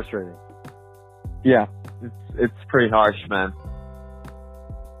very frustrating. Yeah, it's pretty harsh, man.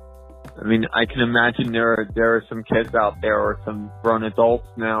 I mean, I can imagine there are some kids out there or some grown adults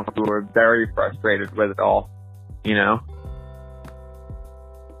now who are very frustrated with it all, you know?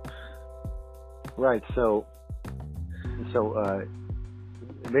 Right, so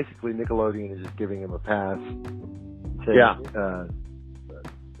basically Nickelodeon is just giving him a pass. Saying,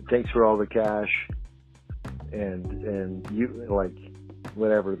 thanks for all the cash and you, like,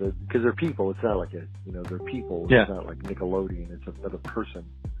 whatever, because they're people. It's not like they're people. Yeah. It's not like Nickelodeon. It's another person.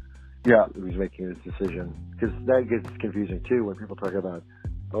 Yeah. Who's making this decision. Because that gets confusing too when people talk about,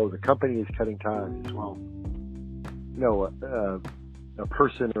 the company is cutting ties. Well, no, a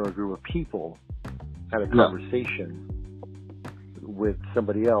person or a group of people had a conversation with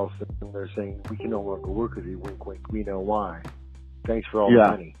somebody else and they're saying, we can no longer work with you, wink, wink, we know why. Thanks for all the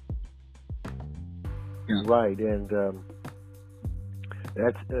money. Yeah. Right, and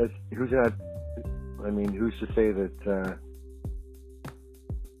that's who's to say that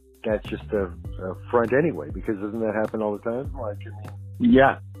that's just a front anyway, because doesn't that happen all the time? Like,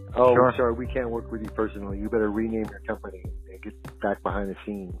 yeah. Oh, sure. Sorry, we can't work with you personally. You better rename your company and get back behind the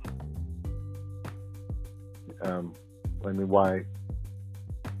scenes.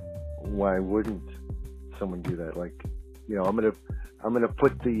 Why wouldn't someone do that. Like, you know, I'm gonna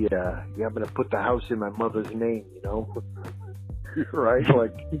put the I'm gonna put the house in my mother's name. You know, right?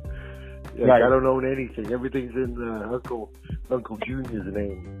 Like right. I don't own anything. Everything's in Uncle Junior's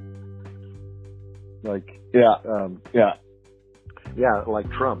name. Like like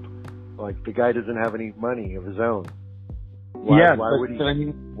Trump. Like the guy doesn't have any money of his own. Why would he? I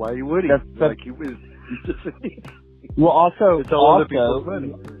mean, why would he? Like he was. Well, also, it's all other people's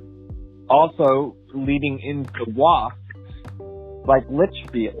money. Also, leading into WASP, like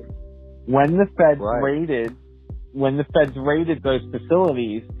Litchfield, when the Feds raided those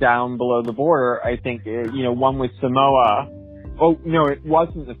facilities down below the border, I think one was Samoa. Oh no, it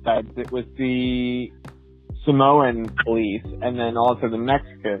wasn't the Feds. It was the Samoan police, and then also the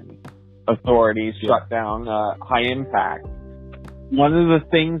Mexican authorities shut down High Impact. One of the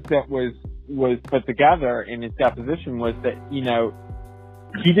things that was put together in his deposition was that, you know,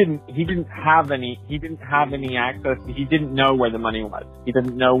 he didn't have any access. He didn't know where the money was. He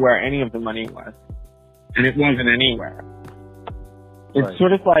didn't know where any of the money was, and it wasn't anywhere. It's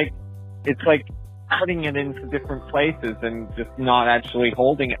sort of like, it's like putting it into different places and just not actually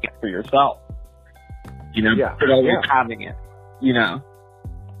holding it for yourself. You know, but always having it. You know,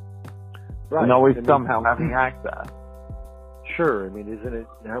 and always somehow having access. Sure. I mean, isn't it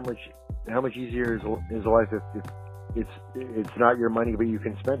how much easier is life if it's not your money, but you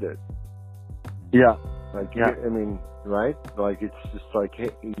can spend it? Yeah. Like, I mean, right? Like, it's just like,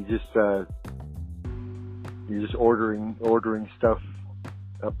 hey, you're just ordering stuff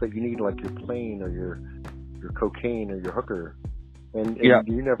up that you need, like your plane or your cocaine or your hooker, and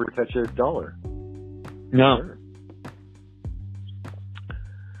you never touch a dollar. No. Sure.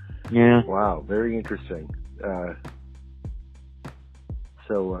 Yeah. Wow. Very interesting.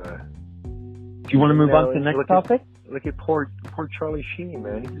 Do you want to move on to the next topic? Look at poor Charlie Sheen,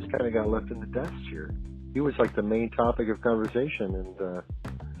 man. He just kind of got left in the dust here. He was like the main topic of conversation, and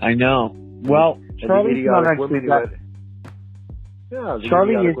I know. Well, Charlie's not actually that. The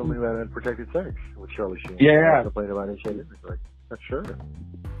Charlie is women who had unprotected sex with Charlie Sheen. Yeah. Complained about HIV. Like, sure.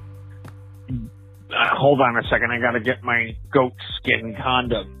 Hold on a second. I got to get my goat skin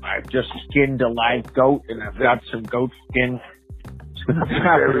condom. I've just skinned a live goat, and I've got some goat skin.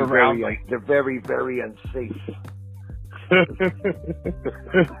 They're very, very unsafe.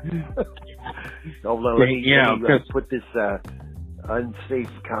 Although, put this unsafe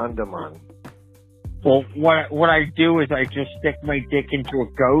condom on. Well, what I do is I just stick my dick into a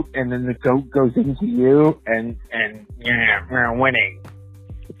goat, and then the goat goes into you, and we're winning.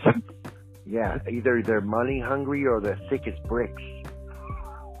 Yeah, either they're money hungry or they're thick as bricks.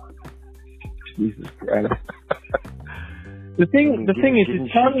 Jesus Christ. The thing is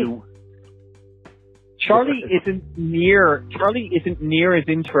Charlie isn't near as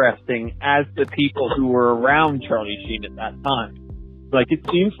interesting as the people who were around Charlie Sheen at that time. Like, it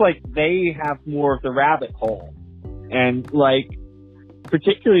seems like they have more of the rabbit hole, and like,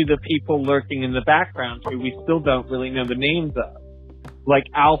 particularly the people lurking in the background who we still don't really know the names of, like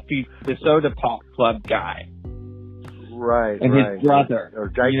Alfie, the Soda Pop Club guy. Right, and his brother, or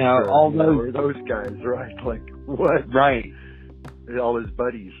Dykstra, all those guys, right? Like, what? Right. All his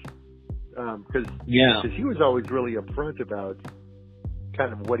buddies, because he was always really upfront about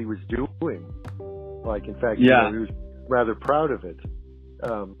kind of what he was doing. Like, in fact, he was rather proud of it.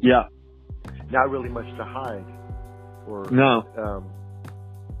 Not really much to hide, or no.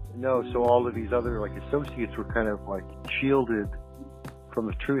 So all of these other like associates were kind of like shielded from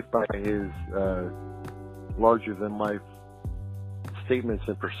the truth by his larger than life statements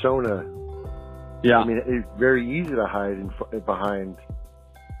and persona. Yeah, I mean, it's very easy to hide behind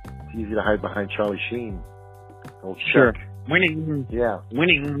Charlie Sheen. Old sure, Chuck. Winning. Yeah,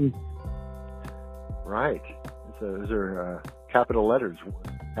 winning. Right. Those are capital letters.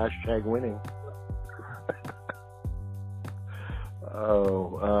 Hashtag winning.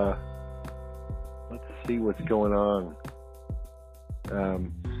 Let's see what's going on.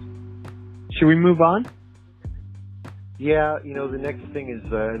 Should we move on? Yeah, the next thing is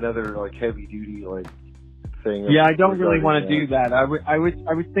another like heavy duty like thing. Yeah, I don't really want to do that. I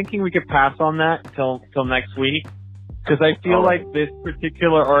was thinking we could pass on that till next week, because I feel like this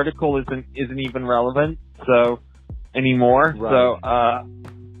particular article isn't even relevant anymore. Right.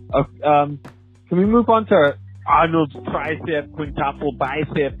 So can we move on to Arnold's tricep quintuple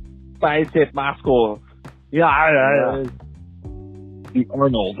bicep muscle? Yeah. The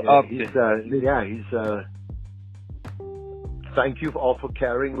Arnold. He's thank you all for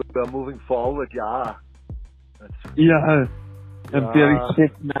carrying. We're moving forward. Yeah. I'm very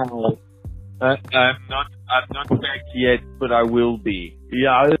sick now. I'm not back yet, but I will be.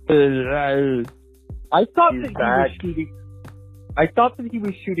 Yeah. I thought He's that back. I thought that he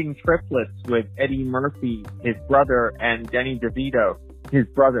was shooting triplets with Eddie Murphy, his brother, and Danny DeVito, his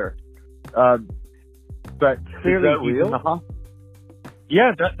brother. But clearly Is that he's real? in the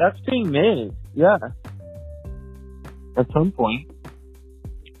Yeah, that's being made. Yeah. At some point.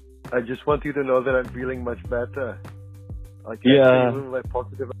 I just want you to know that I'm feeling much better. I can't Yeah. say with my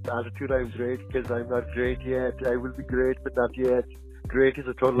positive attitude I'm great because I'm not great yet. I will be great, but not yet. Great is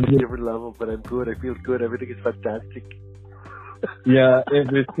a totally different level, but I'm good. I feel good. Everything is fantastic. Yeah,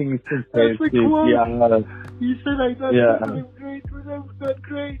 everything's That's the fantastic. quote. Yeah. He said I'm not Yeah. good, I'm great, but I'm not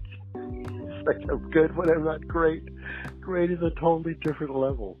great. It's like I'm good, but I'm not great. Great is a totally different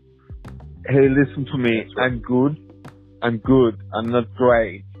level. Hey, listen to me. That's right. I'm good. I'm not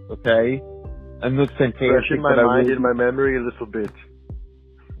great. Okay? I'm not fantastic. Fresh in my but mind, in my memory a little bit.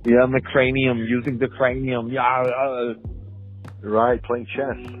 Yeah, my cranium, using the cranium. Yeah. Right, playing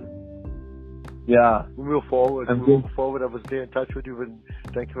chess. Yeah. We move forward. I'm We good. move forward. I was there in touch with you, and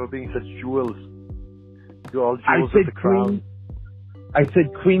thank you for being such jewels. You're all I jewels of said the crown. I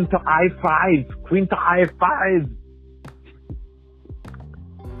said queen to I5. Queen to I5.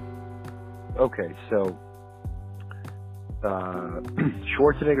 Okay, so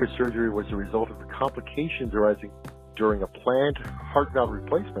Schwarzenegger's surgery was the result of the complications arising during a planned heart valve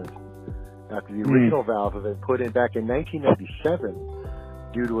replacement after the original valve had been put in back in 1997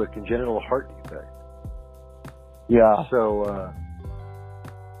 due to a congenital heart defect. Yeah. So,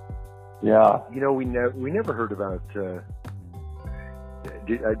 Yeah. you know, we never heard about. I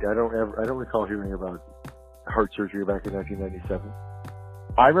don't recall hearing about heart surgery back in 1997.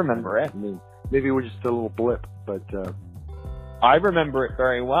 I remember it. I mean, maybe it was just a little blip, but I remember it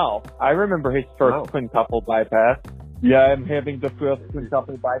very well. I remember his first Wow. quintuple bypass. Yeah, I'm having the first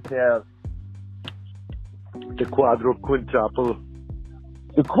quintuple bypass. the quintuple.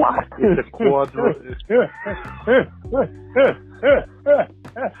 The quad. It's a quadru.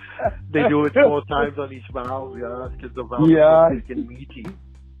 They do it 4 times on each valve, yeah, because the valve Yeah. is so big and meaty.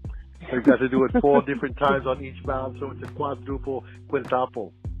 They've got to do it 4 different times on each valve, so it's a quadruple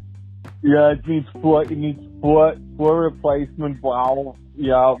quintuple. Yeah, it needs four replacement valves.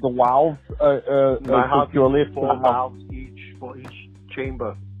 Yeah, the valves My house securely is 4 valves each for each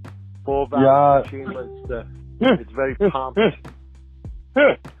chamber. 4 valves Yeah. per chamber. It's very pumped.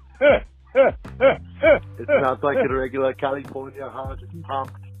 It's not like a regular California heart. It's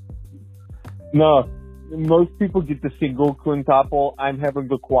pumped. No, most people get the single quintuple. I'm having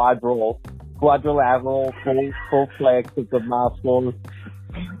the quadrilateral, full flex of the muscles.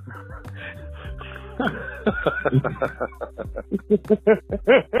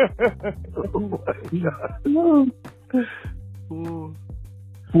 Oh my God. Ooh.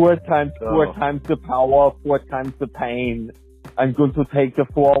 Four times the power, 4 times the pain. I'm going to take the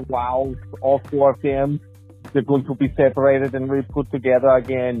 4 valves, all 4 of them. They're going to be separated and re-put together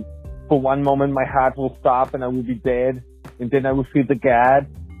again. For one moment, my heart will stop and I will be dead. And then I will feel the gad.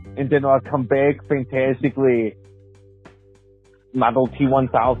 And then I'll come back fantastically. Model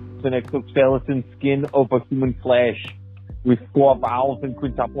T1000 exoskeleton skin over human flesh. With 4 valves and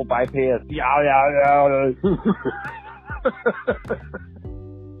quintuple bypass. Yeah.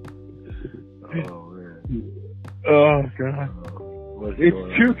 Oh man. Oh, God. What's It's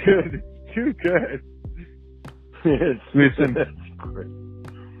going too on? good. It's too good. Listen. That's great.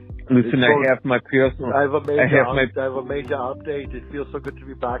 Listen, It's I have my personal. I have a major, my- I have a major update. It feels so good to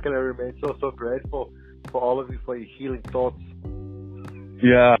be back, and I remain so grateful for all of you for your healing thoughts.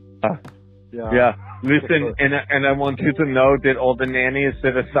 Yeah. Yeah. Listen, and I want you to know that all the nannies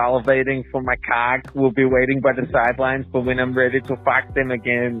that are salivating for my cock will be waiting by the sidelines for when I'm ready to fuck them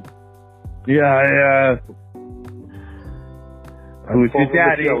again. Yeah. Who's your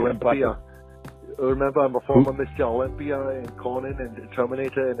daddy? Olympia. Remember, I'm a former Mr. Olympia in Conan and the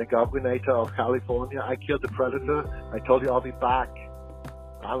Terminator and the Goblinator of California. I killed the Predator. I told you I'll be back.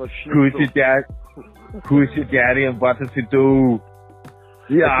 Arnold Who's Schnitzel. your dad? Who's your daddy and what does he do?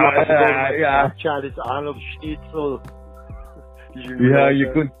 Yeah. Snapchat is Arnold Schnitzel.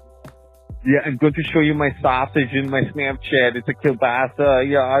 I'm going to show you my sausage in my Snapchat. It's a kielbasa.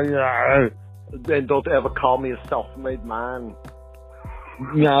 Yeah. Then don't ever call me a self-made man.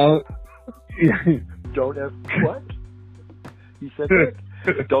 No. Don't ever... What? He said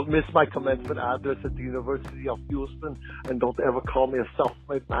that? Don't miss my commencement address at the University of Houston, and don't ever call me a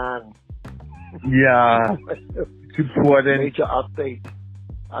self-made man. Yeah. It's important. Major update.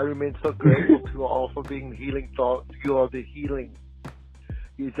 I remain so grateful to you all for being healing thoughts. You are the healing.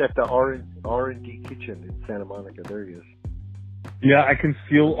 He's at the R&D kitchen in Santa Monica. There he is. Yeah, I can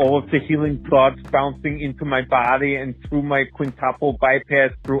feel all of the healing thoughts bouncing into my body and through my quintuple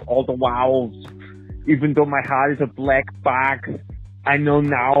bypass through all the valves. even though my heart is a black box, I know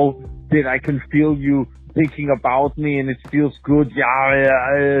now that I can feel you thinking about me, and it feels good.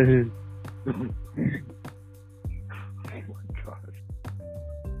 Yeah. Oh my God.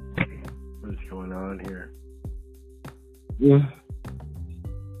 What is going on here?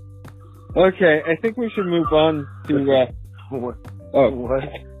 Okay, I think we should move on to, What? oh. What?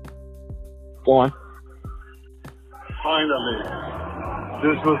 Go on. Finally,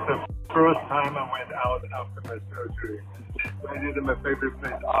 this was the first time I went out after my surgery. I did in my favorite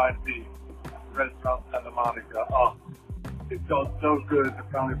place, R&B, restaurant Santa Monica. Oh, it felt so good to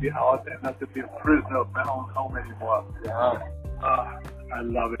finally be out and not to be a prisoner of my own home anymore. Yeah. I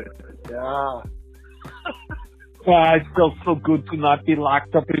love it. Yeah. It felt so good to not be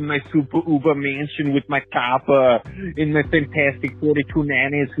locked up in my super uber mansion with my copper in my fantastic 42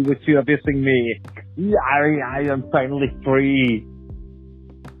 nannies who were servicing me. Yeah, I'm finally free.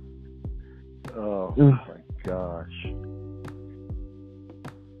 Oh my gosh.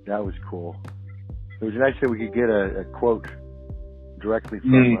 That was cool. It was nice that we could get a quote directly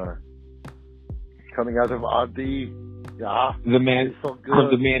from coming out of Adi. Yeah. The man, so good. I'm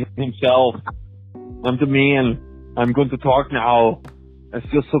the man himself. I'm the man. I'm going to talk now. It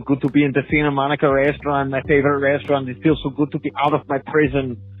feels so good to be in the Santa Monica restaurant, my favorite restaurant. It feels so good to be out of my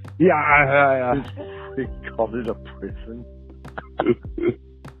prison. Yeah. They called it a prison.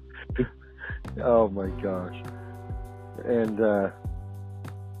 Oh my gosh. And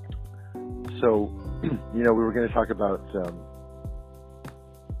so, we were going to talk about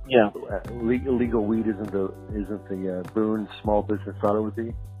illegal weed isn't the boon small business thought it would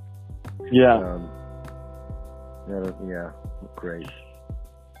be. Yeah. Yeah, great.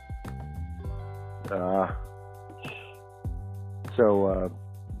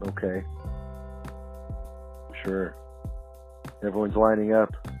 Okay. Sure. Everyone's lining up.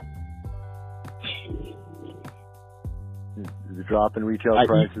 The drop in retail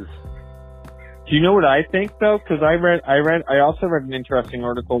prices. Do you know what I think though? Because I also read an interesting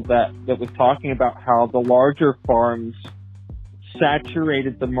article that was talking about how the larger farms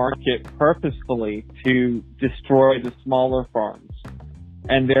saturated the market purposefully to destroy the smaller farms,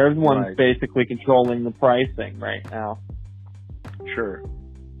 and they're the ones basically controlling the pricing right now. Sure.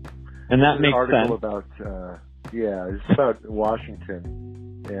 And that makes sense. An article about it's about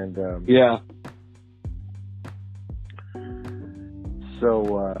Washington, and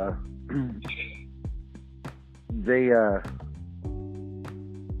so they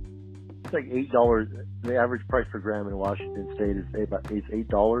it's like $8. The average price per gram in Washington State is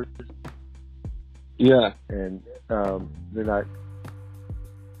 $8. Yeah. And they're not.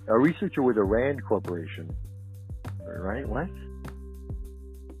 A researcher with the Rand Corporation, right? What?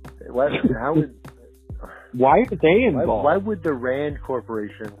 How would? Why are they involved? Why would the Rand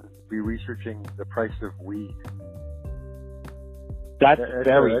Corporation be researching the price of weed? That's a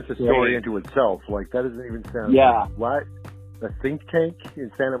story into itself. Like, that doesn't even sound. Yeah. What? A think tank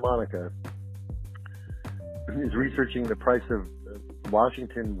in Santa Monica is researching the price of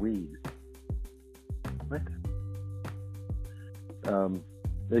Washington weed. What?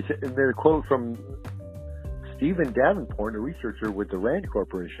 There's a quote from Stephen Davenport, a researcher with the Rand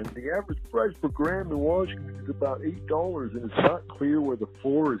Corporation. The average price per gram in Washington is about $8, and it's not clear where the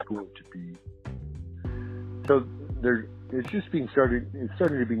floor is going to be. So it's just it's starting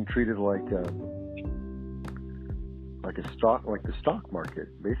to being treated like a stock, like the stock market,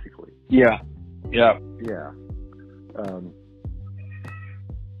 basically. Yeah. Yeah. Yeah.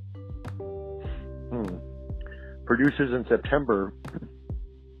 Producers in September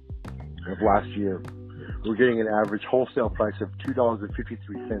of last year were getting an average wholesale price of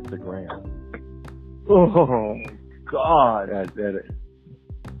 $2.53 a gram. Oh God! That's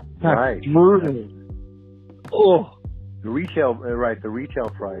right. Brutal. Oh. The retail price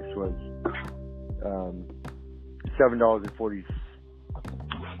was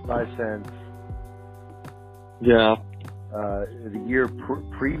 $7.45. Yeah. The year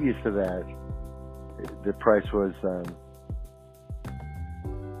previous to that, the price was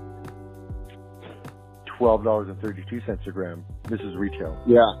 $12.32 a gram. This is retail.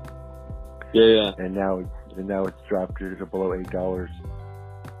 Yeah. Yeah. And now it's dropped to below $8.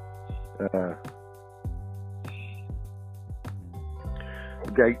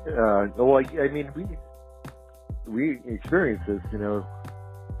 Well, I mean, we experience this,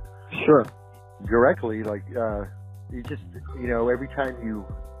 Sure. Directly. Like, you just,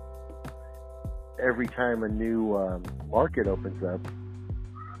 every time a new market opens up,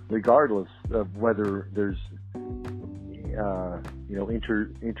 regardless of whether there's,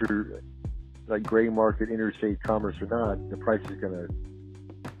 like gray market interstate commerce or not, the price is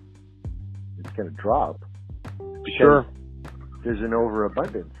it's going to drop. Sure. There's an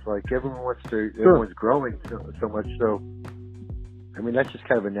overabundance. Like everyone's growing so much. So, I mean, that's just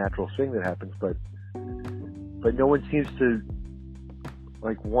kind of a natural thing that happens. But no one seems to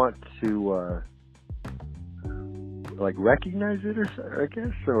like want to like recognize it, or I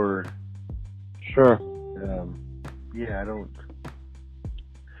guess, or sure. Yeah, I don't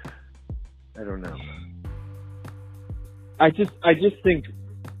know. I just think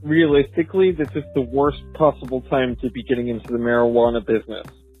realistically this is the worst possible time to be getting into the marijuana business.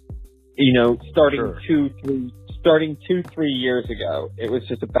 You know, starting Sure. 2-3 years ago, it was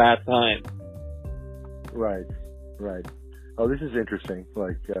just a bad time. Right. Oh, this is interesting.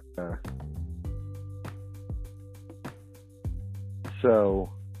 Like, so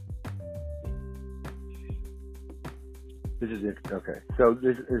this is it. Okay. So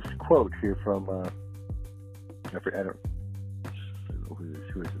there's this quote here from I don't know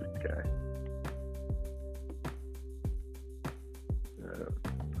who is this guy.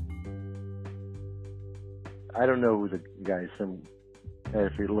 I don't know who the guy is.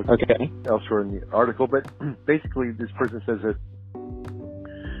 If you look elsewhere in the article, but basically this person says that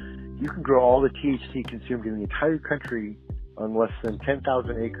you can grow all the THC consumed in the entire country on less than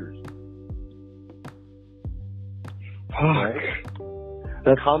 10,000 acres. Right?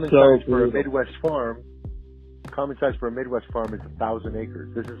 That's common so size for a brutal. Midwest farm. Common size for a Midwest farm is 1,000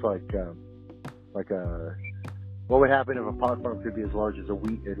 acres. This is like a. What would happen if a pot farm could be as large as a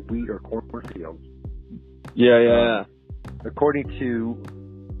wheat or corn field? Yeah. According to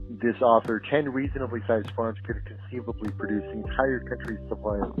this author, 10 reasonably sized farms could conceivably produce the entire country's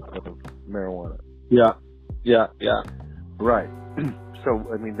supply of marijuana. Yeah. Right. So,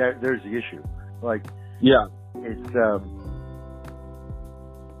 I mean, there's the issue. Like, yeah, it's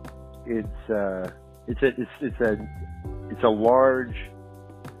a large,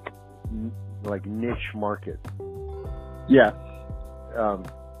 like, niche market. Yeah.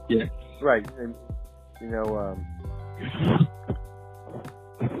 Yeah. Right. And, you know,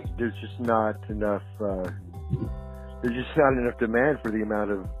 there's just not enough, demand for the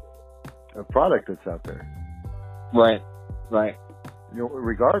amount of product that's out there. Right. You know,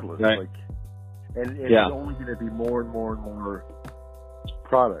 regardless. Right. Like, and yeah. There's only going to be more and more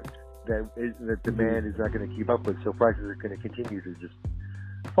product that demand is not going to keep up with, so prices are going to continue to just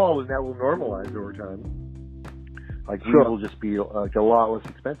fall, and that will normalize over time. Like, weed will just be like a lot less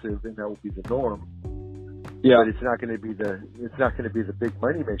expensive, and that will be the norm. Yeah. But it's not going to be the big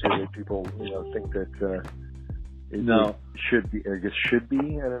money maker that people, you know, think that it should be. I guess should be.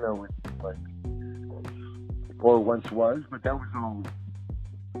 I don't know, like, or once was, but that was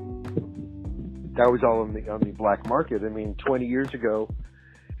all on the black market. I mean, 20 years ago,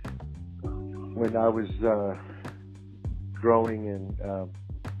 when I was growing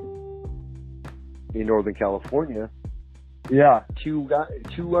in Northern California, yeah, two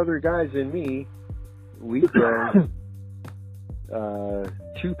other guys and me, we grow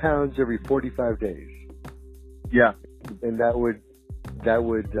 2 pounds every 45 days. Yeah, and that would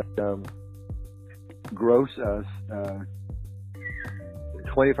gross us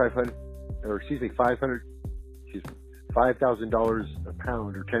 $5,000 a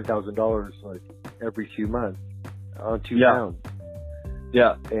pound, or $10,000 like every 2 months on 2 pounds.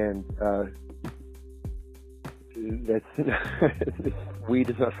 Yeah, and that's weed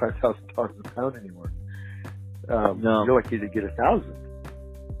is not $5,000 a pound anymore. No, you're lucky to get 1,000.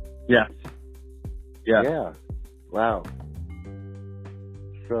 Yeah. Wow.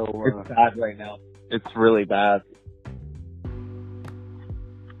 So it's bad right now. It's really bad.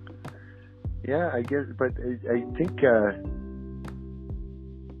 Yeah, I guess, but I think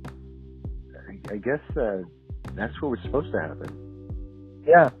I guess that's what was supposed to happen.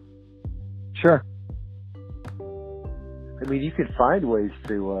 Yeah. Sure. I mean, you could find ways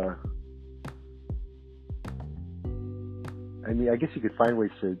to. I mean, I guess you could find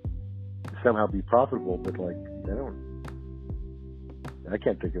ways to somehow be profitable, but like, I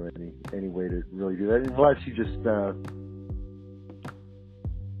can't think of any way to really do that unless you just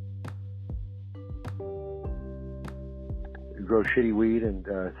grow shitty weed and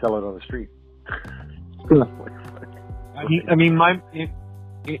sell it on the street. I mean,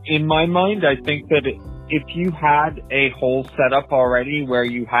 in my mind, I think that if you had a whole setup already where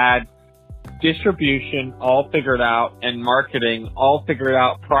you had distribution all figured out and marketing all figured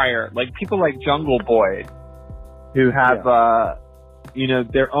out prior, like people like Jungle Boy, who have you know,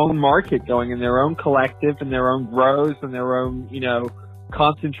 their own market going and their own collective and their own grows and their own, you know,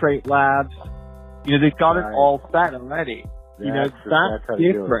 concentrate labs. You know, they've got it all set already. You know, that's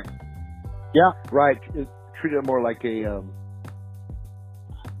different. Yeah. Right. Treat it more like a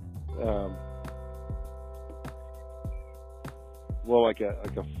like a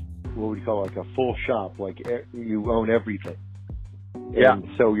what would you call it, like a full shop, like you own everything. Yeah. And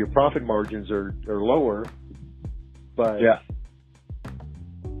so your profit margins are lower, but you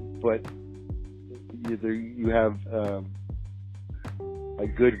have a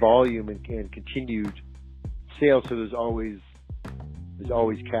good volume and continued sales, so there's always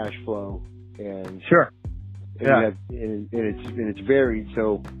cash flow, and sure, and you have, and it's varied,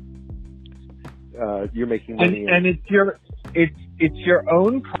 so you're making money, and it's your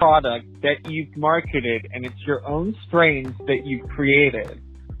own product that you've marketed, and it's your own strains that you've created.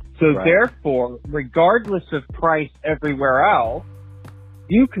 So therefore, regardless of price everywhere else,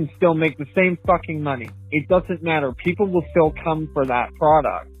 you can still make the same fucking money. It doesn't matter. People will still come for that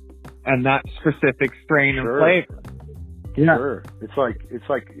product and that specific strain and flavor. Yeah. Sure. It's like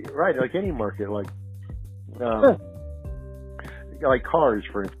right, like any market, like like cars,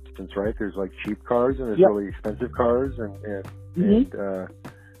 for instance, right? There's like cheap cars and there's really expensive cars, and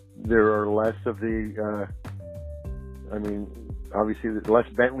there are less of the I mean, obviously less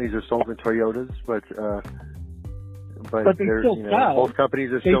Bentleys are sold than Toyotas, but they still sell. Both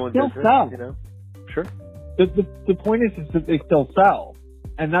companies are still in business, you know? Sure. The point is that they still sell.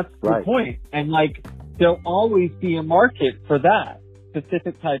 And that's the point. And like, there'll always be a market for that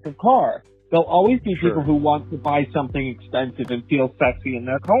specific type of car. There'll always be people who want to buy something expensive and feel sexy in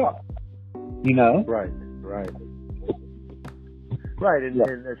their car. You know? Right.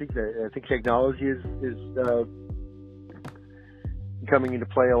 And I think technology is coming into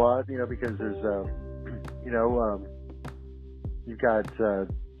play a lot, you know, because there's you've got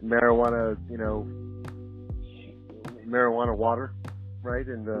marijuana, you know, marijuana water, right?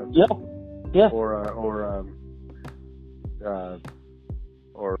 And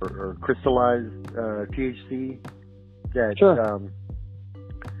or crystallized THC that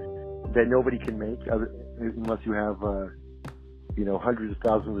that nobody can make unless you have hundreds of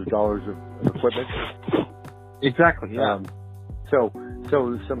thousands of dollars of equipment. Exactly. Yeah. So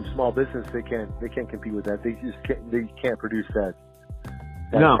some small business they can't compete with that. They can't produce that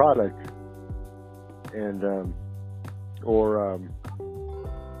product, and then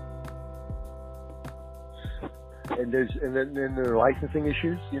there are licensing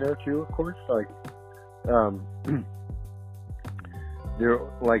issues, you know, too, of course. Like they're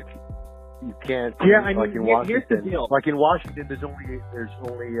like you can't. Yeah, I mean, like in Washington, here's the deal. Like in Washington, there's only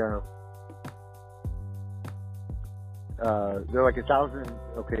there are like 1,000.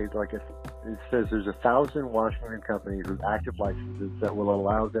 Okay, like it says there's 1,000 Washington companies with active licenses that will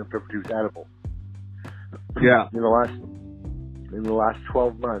allow them to produce edibles. Yeah. In the last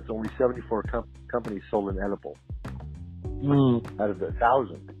 12 months, only 74 companies sold an edible out of the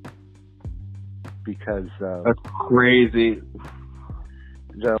 1,000. Because that's crazy.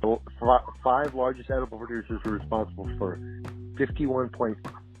 The five largest edible producers were responsible for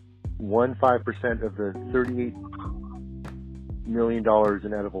 51.15% of the $38 million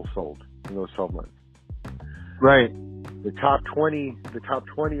in edibles sold in those 12 months. Right. The top 20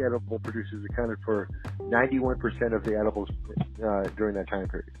 edible producers accounted for 91% of the edibles during that time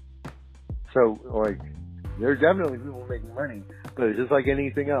period. So, like, there's definitely people making money, but it's just like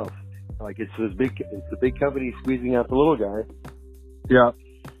anything else. Like, it's the big company squeezing out the little guy. Yeah.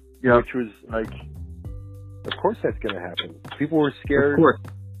 Yeah. Which was like, of course that's going to happen. People were scared. Of course.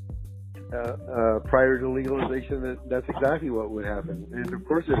 Prior to legalization, that's exactly what would happen, and of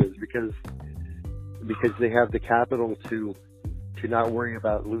course it is because they have the capital to not worry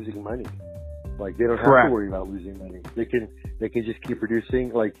about losing money. Like they don't have to worry about losing money. They can just keep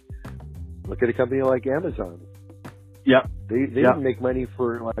producing. Like look at a company like Amazon. Yep. They didn't make money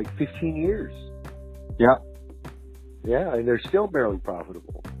for like 15 years. Yeah. Yeah, and they're still barely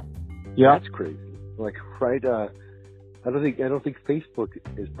profitable. Yeah. That's crazy. Like right. I don't think Facebook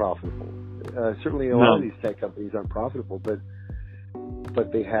is profitable. Certainly, a lot of these tech companies aren't profitable, but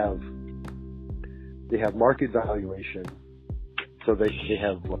they have market valuation, so they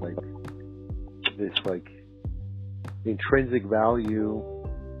have like this like intrinsic value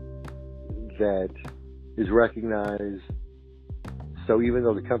that is recognized. So even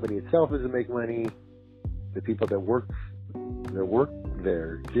though the company itself doesn't make money, the people that work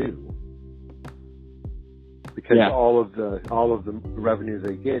there do. Because all of the revenue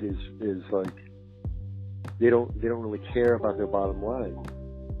they get is like they don't really care about their bottom line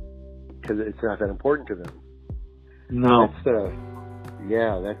because it's not that important to them. No.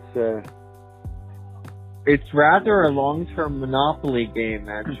 It's rather a long-term monopoly game,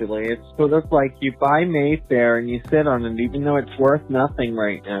 actually. It's sort of like you buy Mayfair and you sit on it, even though it's worth nothing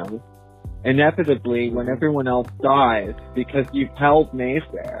right now. Inevitably, when everyone else dies, because you've held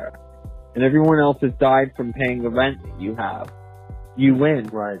Mayfair, and everyone else has died from paying the rent that you have, you win.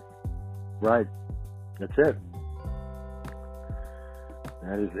 Right. Right. That's it.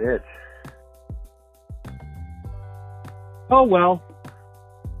 That is it. Oh well.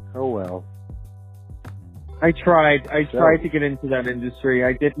 Oh well. I tried to get into that industry.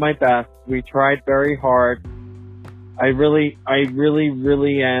 I did my best. We tried very hard. I really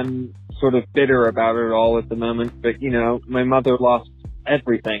am sort of bitter about it all at the moment, but you know, my mother lost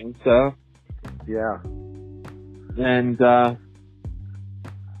everything, so. Yeah. And,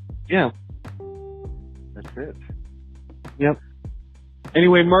 yeah. That's it. Yep.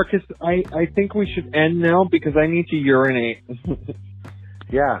 Anyway, Marcus, I think we should end now because I need to urinate.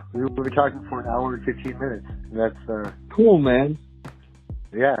 Yeah, we will be talking for an hour and 15 minutes. That's, cool, man.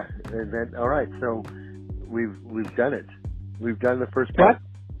 Yeah, and then, alright, so we've done it. We've done the first part.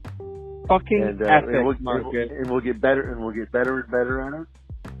 Fucking epic, Marcus. And we'll get better, and better at it.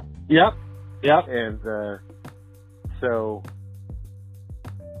 Yep. And, so,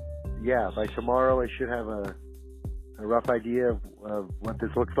 yeah, by tomorrow I should have a rough idea of what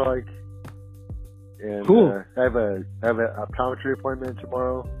this looks like. And, cool. I have an optometry appointment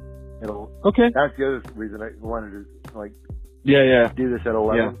tomorrow. Okay. That's the other reason I wanted to, like, do this at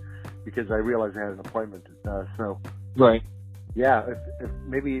 11, because I realized I had an appointment. So, right. Yeah, if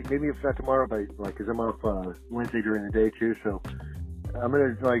maybe if not tomorrow, but like, cause I'm off Wednesday during the day too. So I'm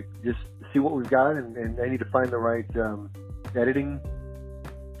gonna like just see what we've got, and I need to find the right editing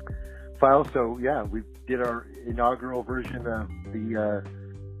file. So yeah, we did our inaugural version of the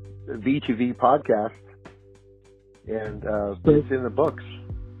V2V podcast, and it's in the books.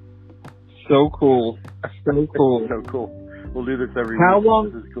 So cool. So cool. So cool. We'll do this every How week.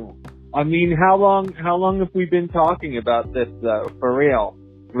 long? This is cool. I mean, how long have we been talking about this though? For real.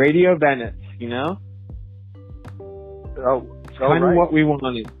 Radio Venice, you know? It's kind of what we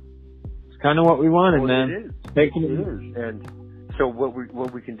wanted. It's kind of what we wanted, man. It is. Taking it is. And so what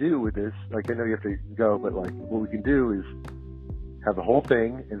we can do with this, like, I know you have to go, but like what we can do is have the whole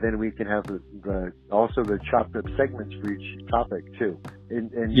thing, and then we can have also the chopped up segments for each topic too.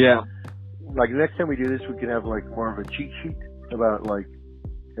 And yeah. Like the next time we do this, we can have like more of a cheat sheet about like,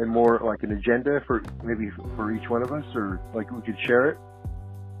 and more like an agenda for maybe for each one of us, or like we could share it.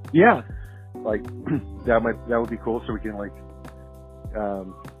 Yeah. Like that would be cool, so we can like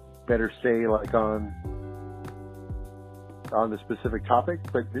better stay like on the specific topic.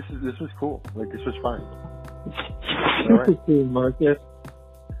 But this was cool. Like this was fun. All right. Cool, Marcus.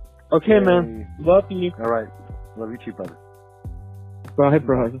 Okay, man. Love you. All right. Love you too, brother. Bye,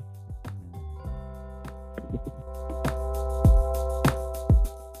 brother.